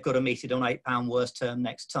 and they've got to meet it on £8 worse term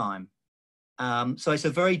next time. So it's a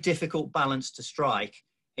very difficult balance to strike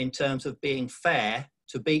in terms of being fair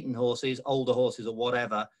to beaten horses, older horses or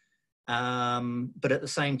whatever, but at the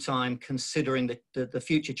same time considering the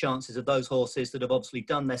future chances of those horses that have obviously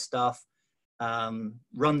done their stuff,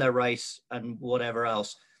 run their race and whatever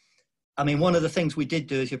else. I mean, one of the things we did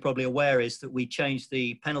do, as you're probably aware, is that we changed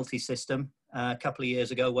the penalty system a couple of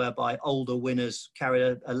years ago, whereby older winners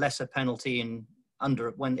carry a lesser penalty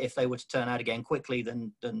if they were to turn out again quickly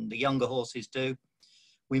than the younger horses do.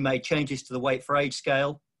 We made changes to the weight for age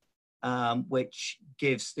scale, which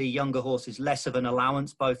gives the younger horses less of an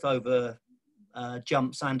allowance, both over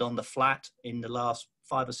jumps and on the flat in the last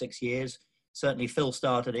 5 or 6 years. Certainly, Phil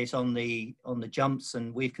started it on the jumps,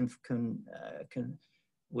 and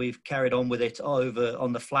we've carried on with it over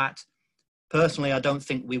on the flat. Personally, I don't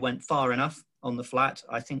think we went far enough on the flat.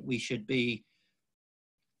 I think we should be,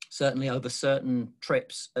 certainly over certain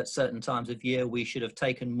trips at certain times of year, we should have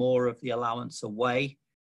taken more of the allowance away.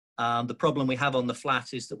 The problem we have on the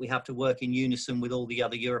flat is that we have to work in unison with all the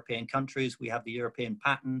other European countries. We have the European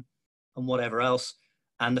pattern and whatever else.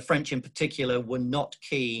 And the French in particular were not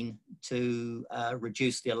keen to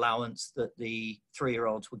reduce the allowance that the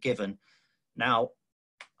 3-year-olds were given. Now,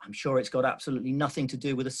 I'm sure it's got absolutely nothing to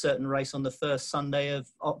do with a certain race on the first Sunday of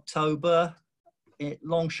October at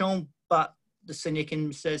Longchamp, but the cynic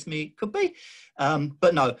in says me it could be.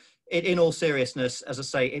 But no, in all seriousness, as I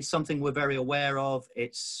say, it's something we're very aware of.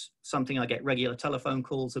 It's something I get regular telephone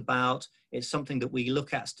calls about. It's something that we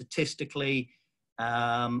look at statistically.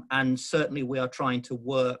 And certainly we are trying to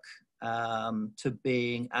work to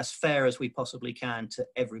being as fair as we possibly can to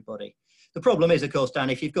everybody. The problem is, of course, Dan,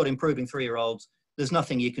 if you've got improving 3-year-olds, there's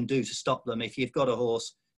nothing you can do to stop them. If you've got a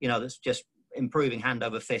horse, you know, that's just improving hand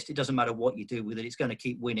over fist, it doesn't matter what you do with it, it's going to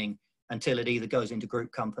keep winning until it either goes into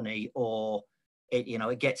group company or it, you know,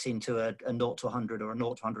 it gets into a 0 to 100 or a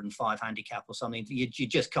 0 to 105 handicap or something. You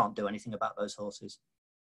just can't do anything about those horses.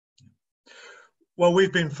 Well,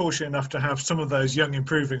 we've been fortunate enough to have some of those young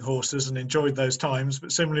improving horses and enjoyed those times,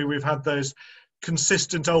 but similarly we've had those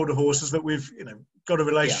consistent older horses that we've, you know, got a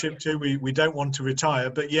relationship to. We don't want to retire,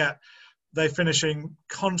 but yet they're finishing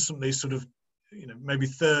constantly sort of, you know, maybe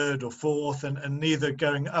 3rd or 4th and neither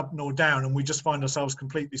going up nor down, and we just find ourselves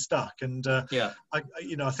completely stuck. And I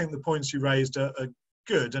think the points you raised are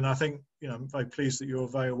good, and I think, you know, I'm very pleased that you're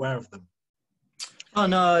very aware of them. Oh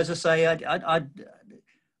no, as I say,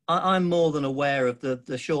 I'm more than aware of the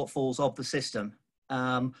shortfalls of the system.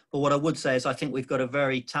 But what I would say is I think we've got a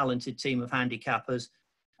very talented team of handicappers.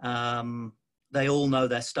 They all know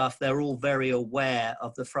their stuff. They're all very aware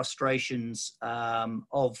of the frustrations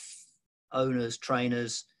of owners,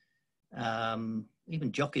 trainers,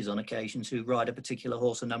 even jockeys on occasions who ride a particular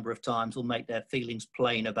horse a number of times will make their feelings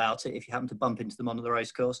plain about it if you happen to bump into them on the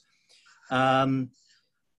race course.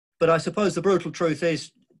 But I suppose the brutal truth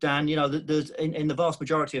is, Dan, you know, there's in the vast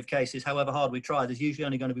majority of cases, however hard we try, there's usually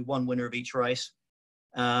only going to be one winner of each race.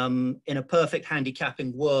 In a perfect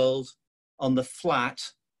handicapping world on the flat,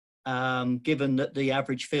 given that the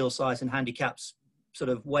average field size and handicaps sort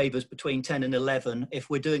of wavers between 10 and 11, if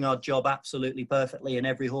we're doing our job absolutely perfectly and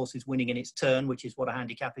every horse is winning in its turn, which is what a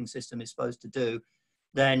handicapping system is supposed to do,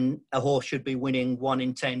 then a horse should be winning 1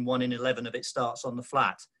 in 10, 1 in 11 of its starts on the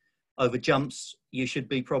flat. Over jumps, you should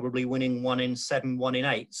be probably winning 1 in 7, 1 in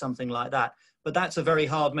 8, something like that. But that's a very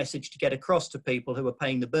hard message to get across to people who are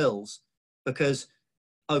paying the bills, because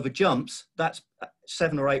over jumps, that's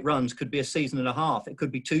 7 or 8 runs, could be a season and a half. It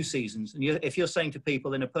could be 2 seasons. And if you're saying to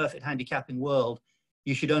people in a perfect handicapping world,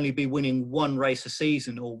 you should only be winning 1 race a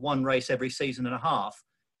season or 1 race every season and a half.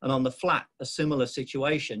 And on the flat, a similar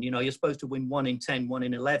situation, you know, you're supposed to win 1 in 10, 1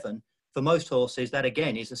 in 11. For most horses, that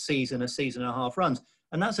again is a season and a half runs.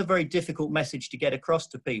 And that's a very difficult message to get across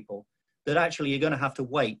to people, that actually you're going to have to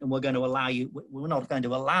wait, and we're going to allow you, we're not going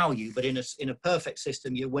to allow you, but in a perfect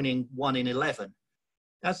system, you're winning 1 in 11.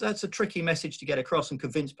 That's a tricky message to get across and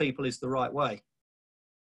convince people is the right way.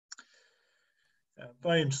 Yeah,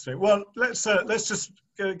 very interesting. Well, let's just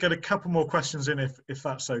get a couple more questions in, if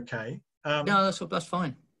that's okay. No, that's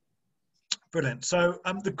fine. Brilliant. So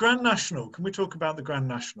the Grand National, can we talk about the Grand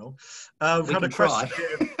National? We've had a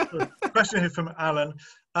question here from Alan.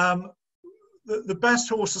 The best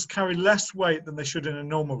horses carry less weight than they should in a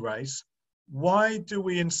normal race. Why do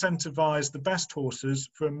we incentivise the best horses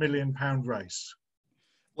for £1 million race?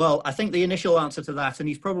 Well, I think the initial answer to that, and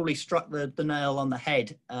he's probably struck the nail on the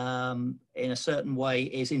head in a certain way,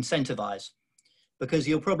 is incentivise. Because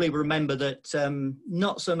you'll probably remember that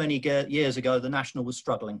not so many years ago, the National was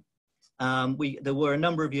struggling. There were a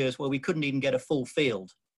number of years where we couldn't even get a full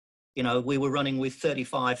field. You know, we were running with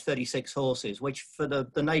 35, 36 horses, which for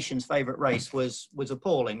the nation's favourite race was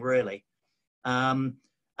appalling, really. And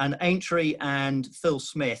Aintree and Phil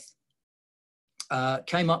Smith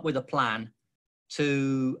came up with a plan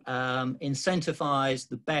to incentivise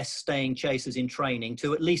the best staying chasers in training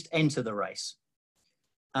to at least enter the race.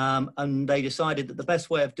 And they decided that the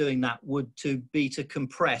best way of doing that would be to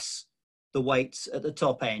compress the weights at the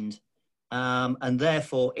top end, and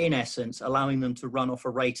therefore, in essence, allowing them to run off a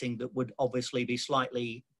rating that would obviously be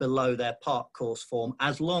slightly below their park course form,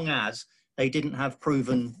 as long as they didn't have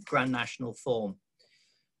proven Grand National form.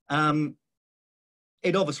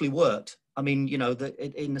 It obviously worked. I mean, you know,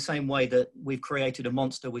 in the same way that we've created a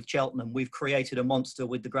monster with Cheltenham, we've created a monster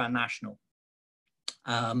with the Grand National.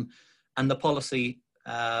 And the policy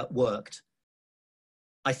worked.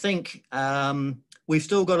 I think we've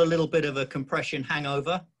still got a little bit of a compression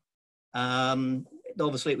hangover.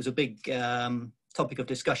 Obviously, it was a big topic of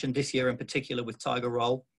discussion this year in particular with Tiger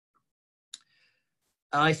Roll.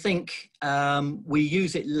 I think we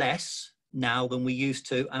use it less now than we used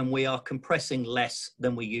to, and we are compressing less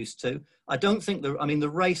than we used to. I don't think the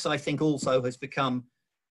race, I think, also has become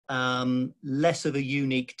less of a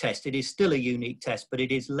unique test. It is still a unique test, but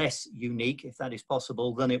it is less unique, if that is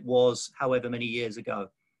possible, than it was however many years ago.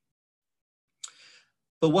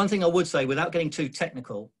 But one thing I would say, without getting too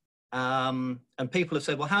technical, and people have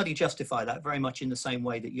said, well, how do you justify that? Very much in the same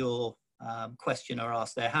way that your questioner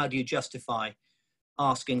asked there. How do you justify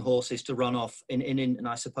asking horses to run off and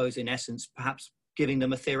I suppose in essence, perhaps giving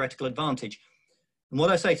them a theoretical advantage. And what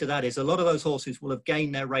I say to that is a lot of those horses will have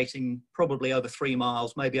gained their rating probably over 3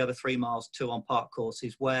 miles, maybe over 3 miles too on park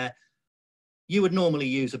courses where you would normally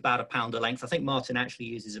use about a pound a length. I think Martin actually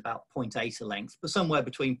uses about 0.8 a length, but somewhere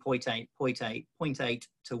between 0.8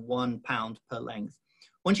 to 1 pound per length.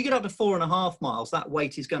 Once you get up to 4.5 miles, that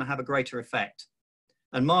weight is going to have a greater effect.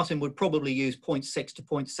 And Martin would probably use 0.6 to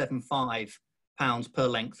 0.75 pounds per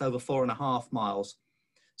length over 4.5 miles.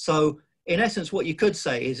 So in essence, what you could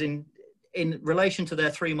say is in relation to their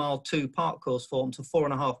 3 mile 2 park course form to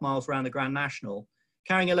 4.5 miles around the Grand National,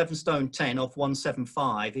 carrying 11 stone 10 off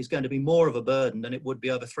 175 is going to be more of a burden than it would be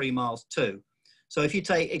over 3 miles 2. So if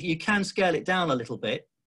you can scale it down a little bit,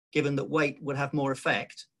 given that weight would have more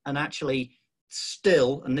effect, and actually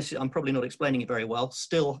still, and this is, I'm probably not explaining it very well,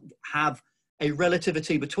 still have a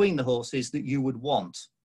relativity between the horses that you would want,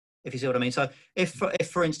 if you see what I mean. So if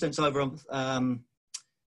for instance, over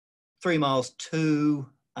 3 miles 2,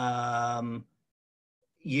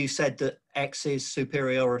 you said that X's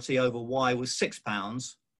superiority over Y was 6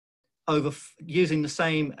 pounds, using the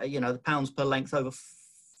same, the pounds per length over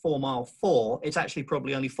 4 mile 4, it's actually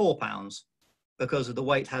probably only 4 pounds because of the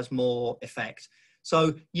weight has more effect.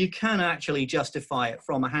 So you can actually justify it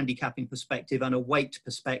from a handicapping perspective and a weight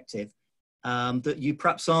perspective, that you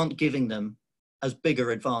perhaps aren't giving them as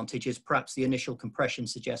bigger advantage as perhaps the initial compression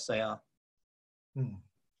suggests they are.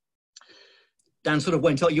 Dan sort of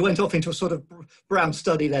went off into a sort of brown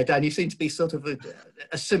study there, Dan. You seem to be sort of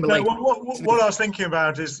assimilating. No, what I was thinking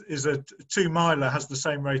about is a 2 miler has the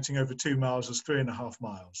same rating over 2 miles as 3.5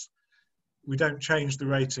 miles. We don't change the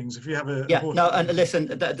ratings. If you have a no, and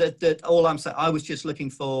listen, all I'm saying, I was just looking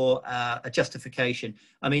for a justification.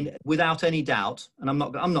 I mean, without any doubt, and I'm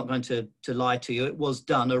not going to lie to you, it was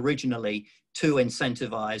done originally to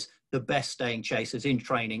incentivize the best staying chasers in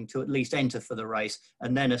training to at least enter for the race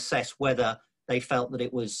and then assess whether they felt that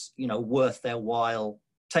it was, worth their while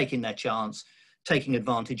taking their chance, taking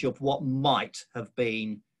advantage of what might have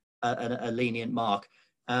been a lenient mark.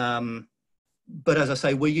 But as I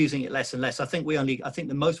say, we're using it less and less. I think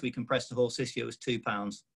the most we compressed a horse this year was 2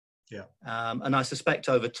 pounds. Yeah. And I suspect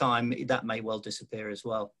over time that may well disappear as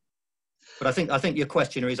well. But I think your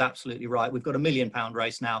questioner is absolutely right. We've got £1 million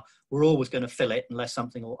race now. We're always going to fill it unless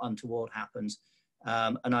something untoward happens.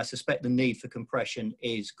 And I suspect the need for compression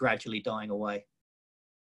is gradually dying away.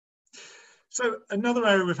 So another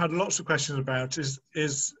area we've had lots of questions about is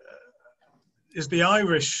the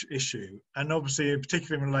Irish issue, and obviously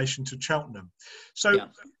particularly in relation to Cheltenham. So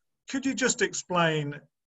could you just explain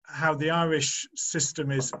how the Irish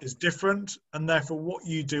system is different, and therefore what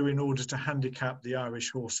you do in order to handicap the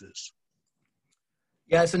Irish horses?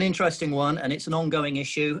 Yeah, it's an interesting one, and it's an ongoing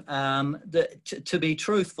issue. To be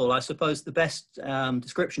truthful, I suppose the best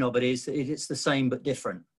description of it is it's the same but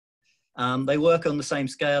different. They work on the same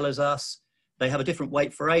scale as us. They have a different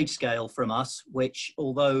weight for age scale from us, which,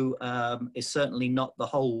 although is certainly not the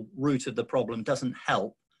whole root of the problem, doesn't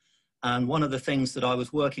help. And one of the things that I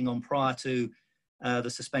was working on prior to the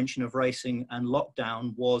suspension of racing and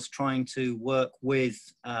lockdown was trying to work with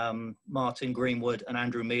Martin Greenwood and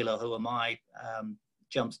Andrew Mealer, who are my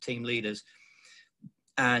jumps team leaders,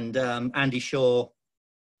 and Andy Shaw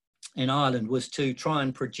in Ireland, was to try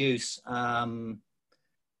and produce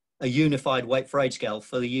a unified weight for age scale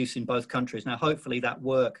for the use in both countries. Now, hopefully that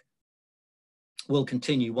work will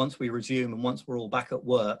continue once we resume and once we're all back at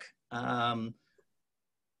work. But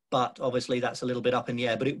obviously that's a little bit up in the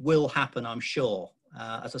air, but it will happen, I'm sure.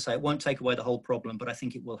 As I say, it won't take away the whole problem, but I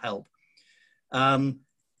think it will help.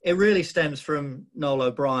 It really stems from Noel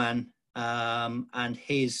O'Brien and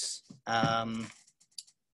his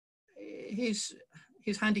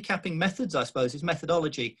handicapping methods, I suppose, his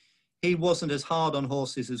methodology. He wasn't as hard on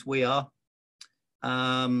horses as we are,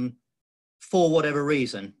 for whatever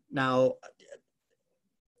reason. Now,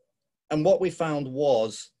 and what we found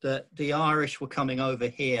was that the Irish were coming over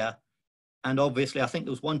here, and obviously I think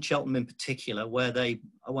there was one Cheltenham in particular where they,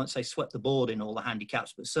 I won't say swept the board in all the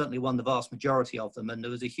handicaps, but certainly won the vast majority of them, and there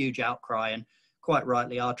was a huge outcry, and quite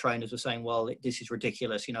rightly our trainers were saying, well, this is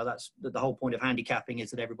ridiculous, that's the whole point of handicapping is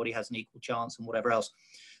that everybody has an equal chance and whatever else.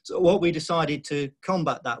 So what we decided to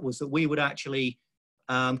combat that was that we would actually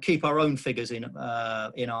keep our own figures in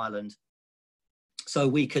Ireland. So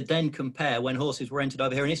we could then compare when horses were entered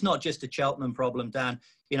over here, and it's not just a Cheltenham problem, Dan.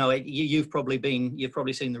 You've probably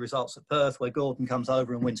seen the results at Perth, where Gordon comes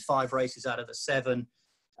over and wins 5 races out of the 7,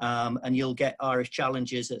 and you'll get Irish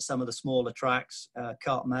challenges at some of the smaller tracks,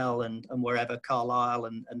 Cartmel and wherever, Carlisle,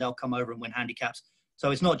 and they'll come over and win handicaps. So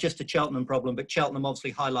it's not just a Cheltenham problem, but Cheltenham obviously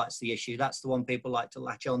highlights the issue. That's the one people like to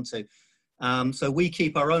latch onto. So we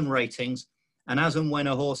keep our own ratings, and as and when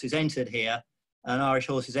a horse is entered here, an Irish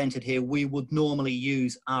horse is entered here, we would normally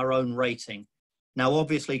use our own rating. Now,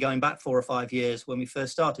 obviously, going back 4 or 5 years, when we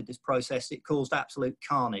first started this process, it caused absolute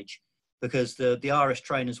carnage because the Irish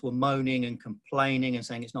trainers were moaning and complaining and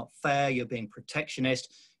saying it's not fair, you're being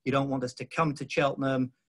protectionist, you don't want us to come to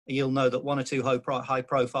Cheltenham. You'll know that 1 or 2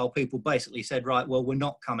 high-profile people basically said, right, well, we're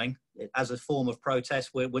not coming as a form of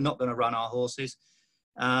protest. We're not going to run our horses.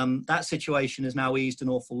 That situation has now eased an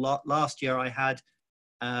awful lot. Last year, I had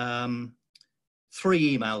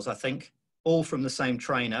 3 emails, I think, all from the same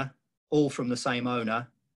trainer, all from the same owner,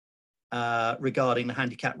 regarding the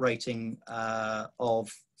handicap rating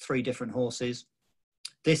of 3 different horses.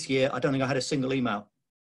 This year, I don't think I had a single email.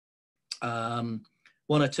 1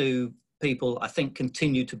 or 2 people, I think,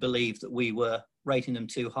 continued to believe that we were rating them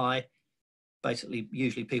too high, basically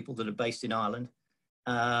usually people that are based in Ireland.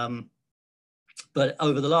 But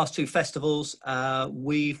over the last 2 festivals,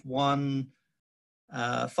 we've won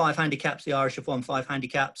 5 handicaps. The Irish have won 5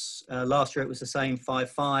 handicaps. Last year it was the same,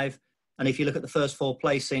 5-5. And if you look at the first 4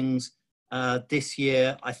 placings, this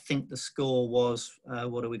year, I think the score was,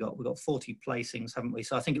 what have we got? We've got 40 placings, haven't we?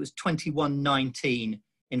 So I think it was 21-19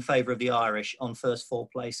 in favour of the Irish on first 4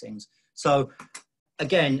 placings. So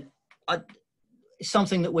again, it's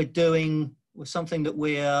something that we're doing, something that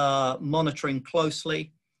we are monitoring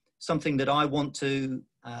closely, something that I want to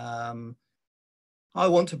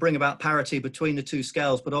bring about parity between the 2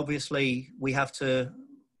 scales, but obviously we have to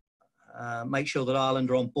make sure that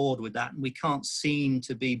Ireland are on board with that. And we can't seem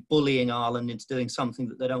to be bullying Ireland into doing something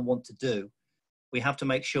that they don't want to do. We have to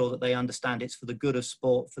make sure that they understand it's for the good of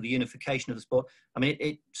sport, for the unification of the sport. I mean,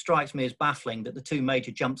 it strikes me as baffling that the 2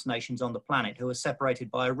 major jumps nations on the planet, who are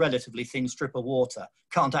separated by a relatively thin strip of water,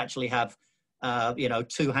 can't actually have,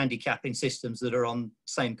 2 handicapping systems that are on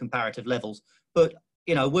same comparative levels. But,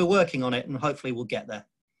 we're working on it and hopefully we'll get there.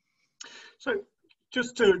 So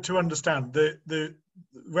just to understand, the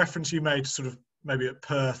reference you made sort of maybe at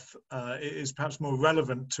Perth is perhaps more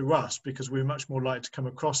relevant to us because we're much more likely to come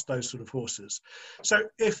across those sort of horses. So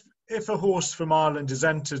if a horse from Ireland is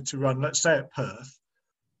entered to run, let's say at Perth,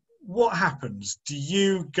 what happens? Do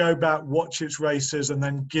you go back, watch its races and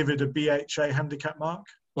then give it a BHA handicap mark?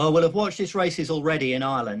 Well, we'll have watched its races already in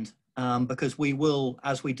Ireland because we will,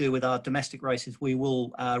 as we do with our domestic races, we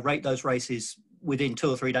will rate those races within 2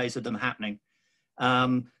 or 3 days of them happening.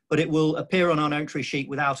 But it will appear on our entry sheet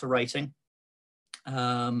without a rating.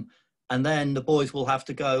 And then the boys will have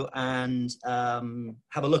to go and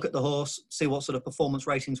have a look at the horse, see what sort of performance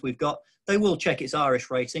ratings we've got. They will check its Irish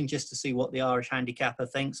rating just to see what the Irish handicapper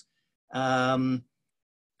thinks.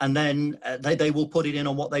 And then they will put it in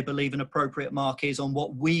on what they believe an appropriate mark is, on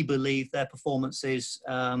what we believe their performances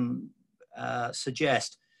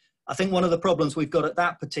suggest. I think one of the problems we've got at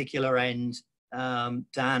that particular end,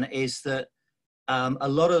 Dan, is that a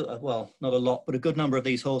lot of, well, not a lot, but a good number of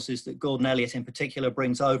these horses that Gordon Elliott in particular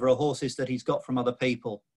brings over are horses that he's got from other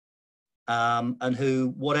people and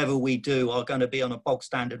who, whatever we do, are going to be on a bog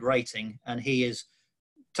standard rating. And he has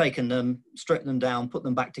taken them, stripped them down, put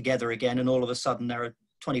them back together again. And all of a sudden they're a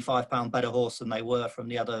 25-pound better horse than they were from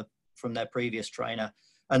their previous trainer.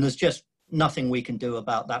 And there's just nothing we can do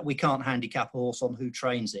about that. We can't handicap a horse on who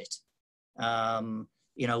trains it.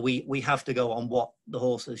 We have to go on what the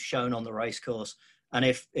horse has shown on the race course. And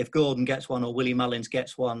if Gordon gets one or Willie Mullins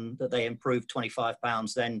gets one that they improve 25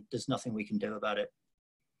 pounds, then there's nothing we can do about it.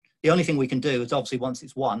 The only thing we can do is obviously once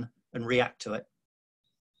it's won and react to it.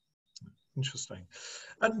 Interesting.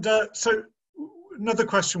 And so another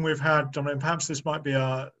question we've had, Dominic, perhaps this might be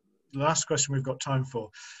our last question we've got time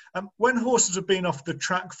for. When horses have been off the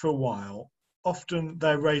track for a while, often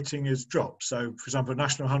their rating is dropped. So, for example, a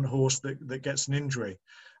national hunt horse that gets an injury.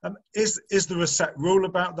 Is there a set rule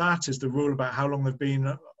about that? Is the rule about how long they've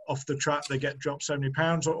been off the track, they get dropped so many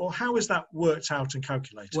pounds? Or how is that worked out and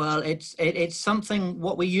calculated? Well, it's something,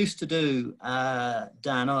 what we used to do,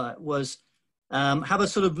 Dan, was have a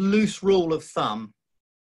sort of loose rule of thumb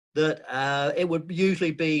that it would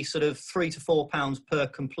usually be sort of £3 to £4 per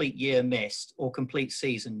complete year missed or complete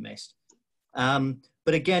season missed.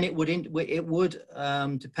 But again, it would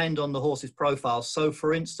depend on the horse's profile. So,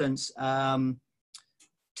 for instance,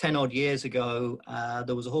 10 odd years ago,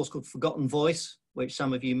 there was a horse called Forgotten Voice, which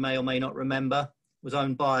some of you may or may not remember, was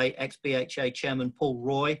owned by ex-BHA chairman Paul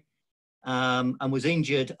Roy, and was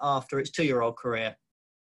injured after its 2-year-old career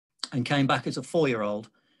and came back as a 4-year-old.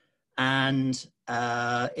 And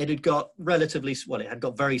it had got it had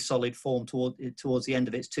got very solid form towards the end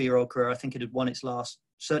of its 2-year-old career. I think it had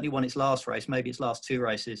certainly won its last race, maybe its last 2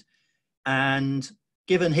 races. And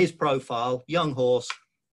given his profile, young horse,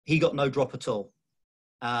 he got no drop at all.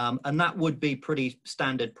 And that would be pretty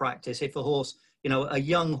standard practice. If a horse, a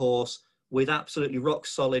young horse with absolutely rock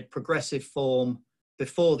solid progressive form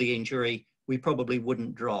before the injury, we probably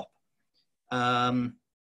wouldn't drop. And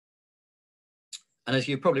as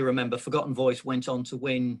you probably remember, Forgotten Voice went on to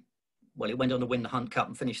win, it went on to win the Hunt Cup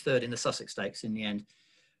and finished third in the Sussex Stakes in the end.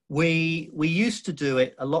 We used to do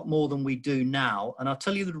it a lot more than we do now. And I'll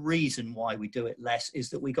tell you the reason why we do it less is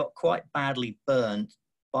that we got quite badly burned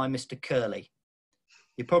by Mr. Curley.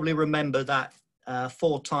 You probably remember that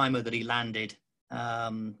four-timer that he landed.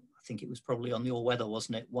 I think it was probably on the all-weather,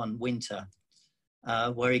 wasn't it, one winter,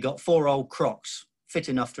 where he got 4 old crocks, fit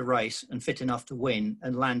enough to race and fit enough to win,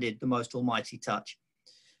 and landed the most almighty touch.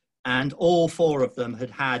 And all 4 of them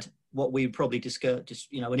had what we would probably discuss,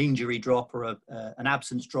 an injury drop or an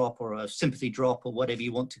absence drop or a sympathy drop or whatever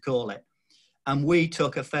you want to call it. And we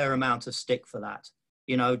took a fair amount of stick for that.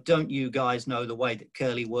 Don't you guys know the way that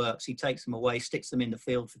Curly works? He takes them away, sticks them in the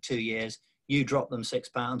field for 2 years. You drop them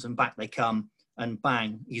 £6 and back they come, and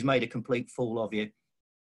bang, he's made a complete fool of you.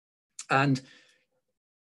 And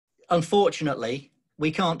unfortunately, we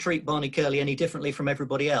can't treat Barney Curley any differently from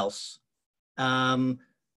everybody else. One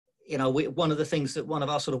of the things that one of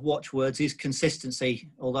our sort of watchwords is consistency,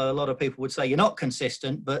 although a lot of people would say you're not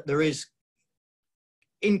consistent, but there's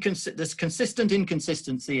consistent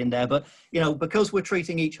inconsistency in there. But, because we're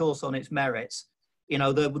treating each horse on its merits,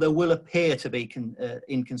 there will appear to be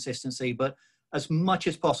inconsistency, but as much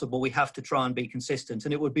as possible, we have to try and be consistent.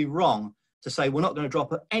 And it would be wrong to say we're not going to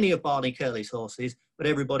drop any of Barney Curley's horses, but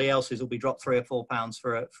everybody else's will be dropped £3 or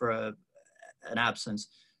 £4 for an absence.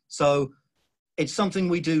 So it's something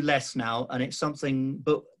we do less now, and it's something,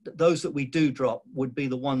 but those that we do drop would be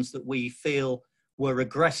the ones that we feel were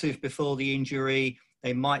aggressive before the injury.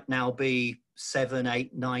 They might now be 7,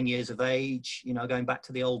 8, 9 years of age, going back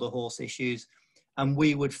to the older horse issues. And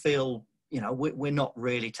we would feel, we're not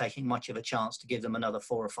really taking much of a chance to give them another £4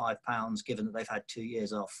 or £5, given that they've had 2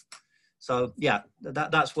 years off. So, yeah,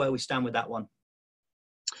 that's where we stand with that one.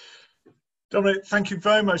 Dominic, thank you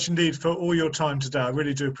very much indeed for all your time today. I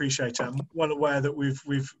really do appreciate it. I'm well aware that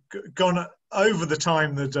we've gone over the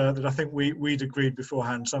time that I think we'd agreed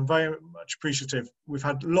beforehand. So I'm very much appreciative. We've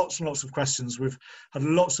had lots and lots of questions. We've had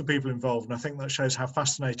lots of people involved, and I think that shows how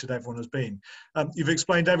fascinated everyone has been. You've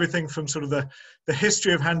explained everything from sort of the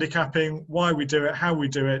history of handicapping, why we do it, how we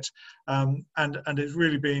do it, and it's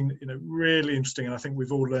really been really interesting. And I think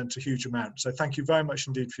we've all learned a huge amount. So thank you very much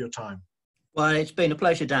indeed for your time. Well, it's been a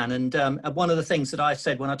pleasure, Dan. And one of the things that I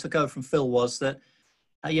said when I took over from Phil was that,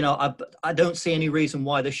 I don't see any reason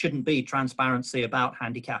why there shouldn't be transparency about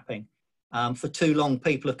handicapping. For too long,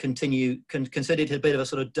 people have considered it a bit of a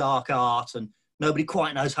sort of dark art, and nobody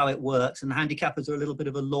quite knows how it works. And the handicappers are a little bit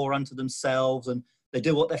of a law unto themselves, and they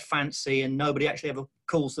do what they fancy, and nobody actually ever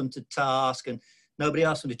calls them to task, and nobody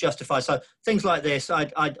asks them to justify. So things like this,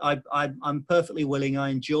 I'm perfectly willing. I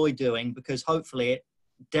enjoy doing, because hopefully it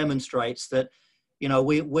demonstrates that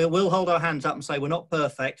we'll hold our hands up and say we're not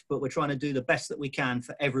perfect, but we're trying to do the best that we can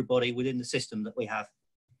for everybody within the system that we have.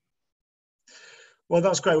 Well,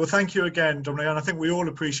 that's great. Well, thank you again, Dominic. And I think we all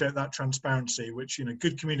appreciate that transparency, which,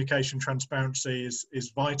 good communication, transparency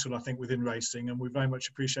is vital, I think, within racing. And we very much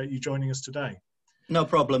appreciate you joining us today. No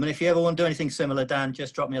problem. And if you ever want to do anything similar, Dan,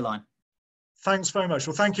 just drop me a line. Thanks very much.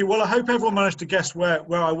 Well, thank you. Well, I hope everyone managed to guess where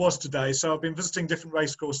I was today. So I've been visiting different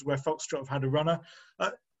race courses where Foxtrot have had a runner.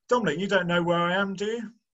 Dominic, you don't know where I am, do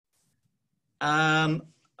you?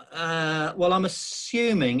 Well, I'm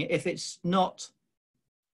assuming if it's not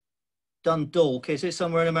Dundalk, is it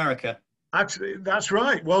somewhere in America? Actually, that's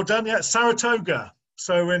right. Well done. Yeah, Saratoga.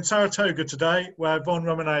 So we're in Saratoga today, where Von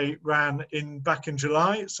Romane ran back in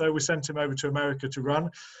July. So we sent him over to America to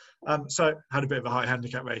run. So had a bit of a high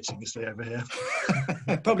handicap rating, you see, over here.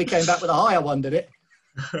 Probably came back with a higher one, did it?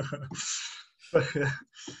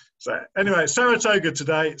 So anyway, Saratoga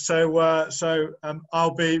today. So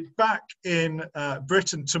I'll be back in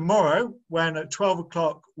Britain tomorrow, when at 12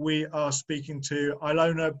 o'clock we are speaking to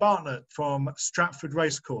Ilona Bartlett from Stratford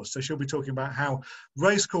Racecourse. So she'll be talking about how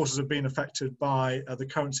racecourses have been affected by the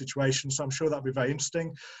current situation. So I'm sure that'll be very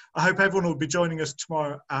interesting. I hope everyone will be joining us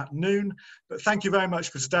tomorrow at noon. But thank you very much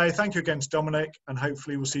for today. Thank you again to Dominic, and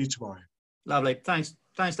hopefully we'll see you tomorrow. Lovely. Thanks,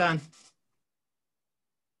 Dan.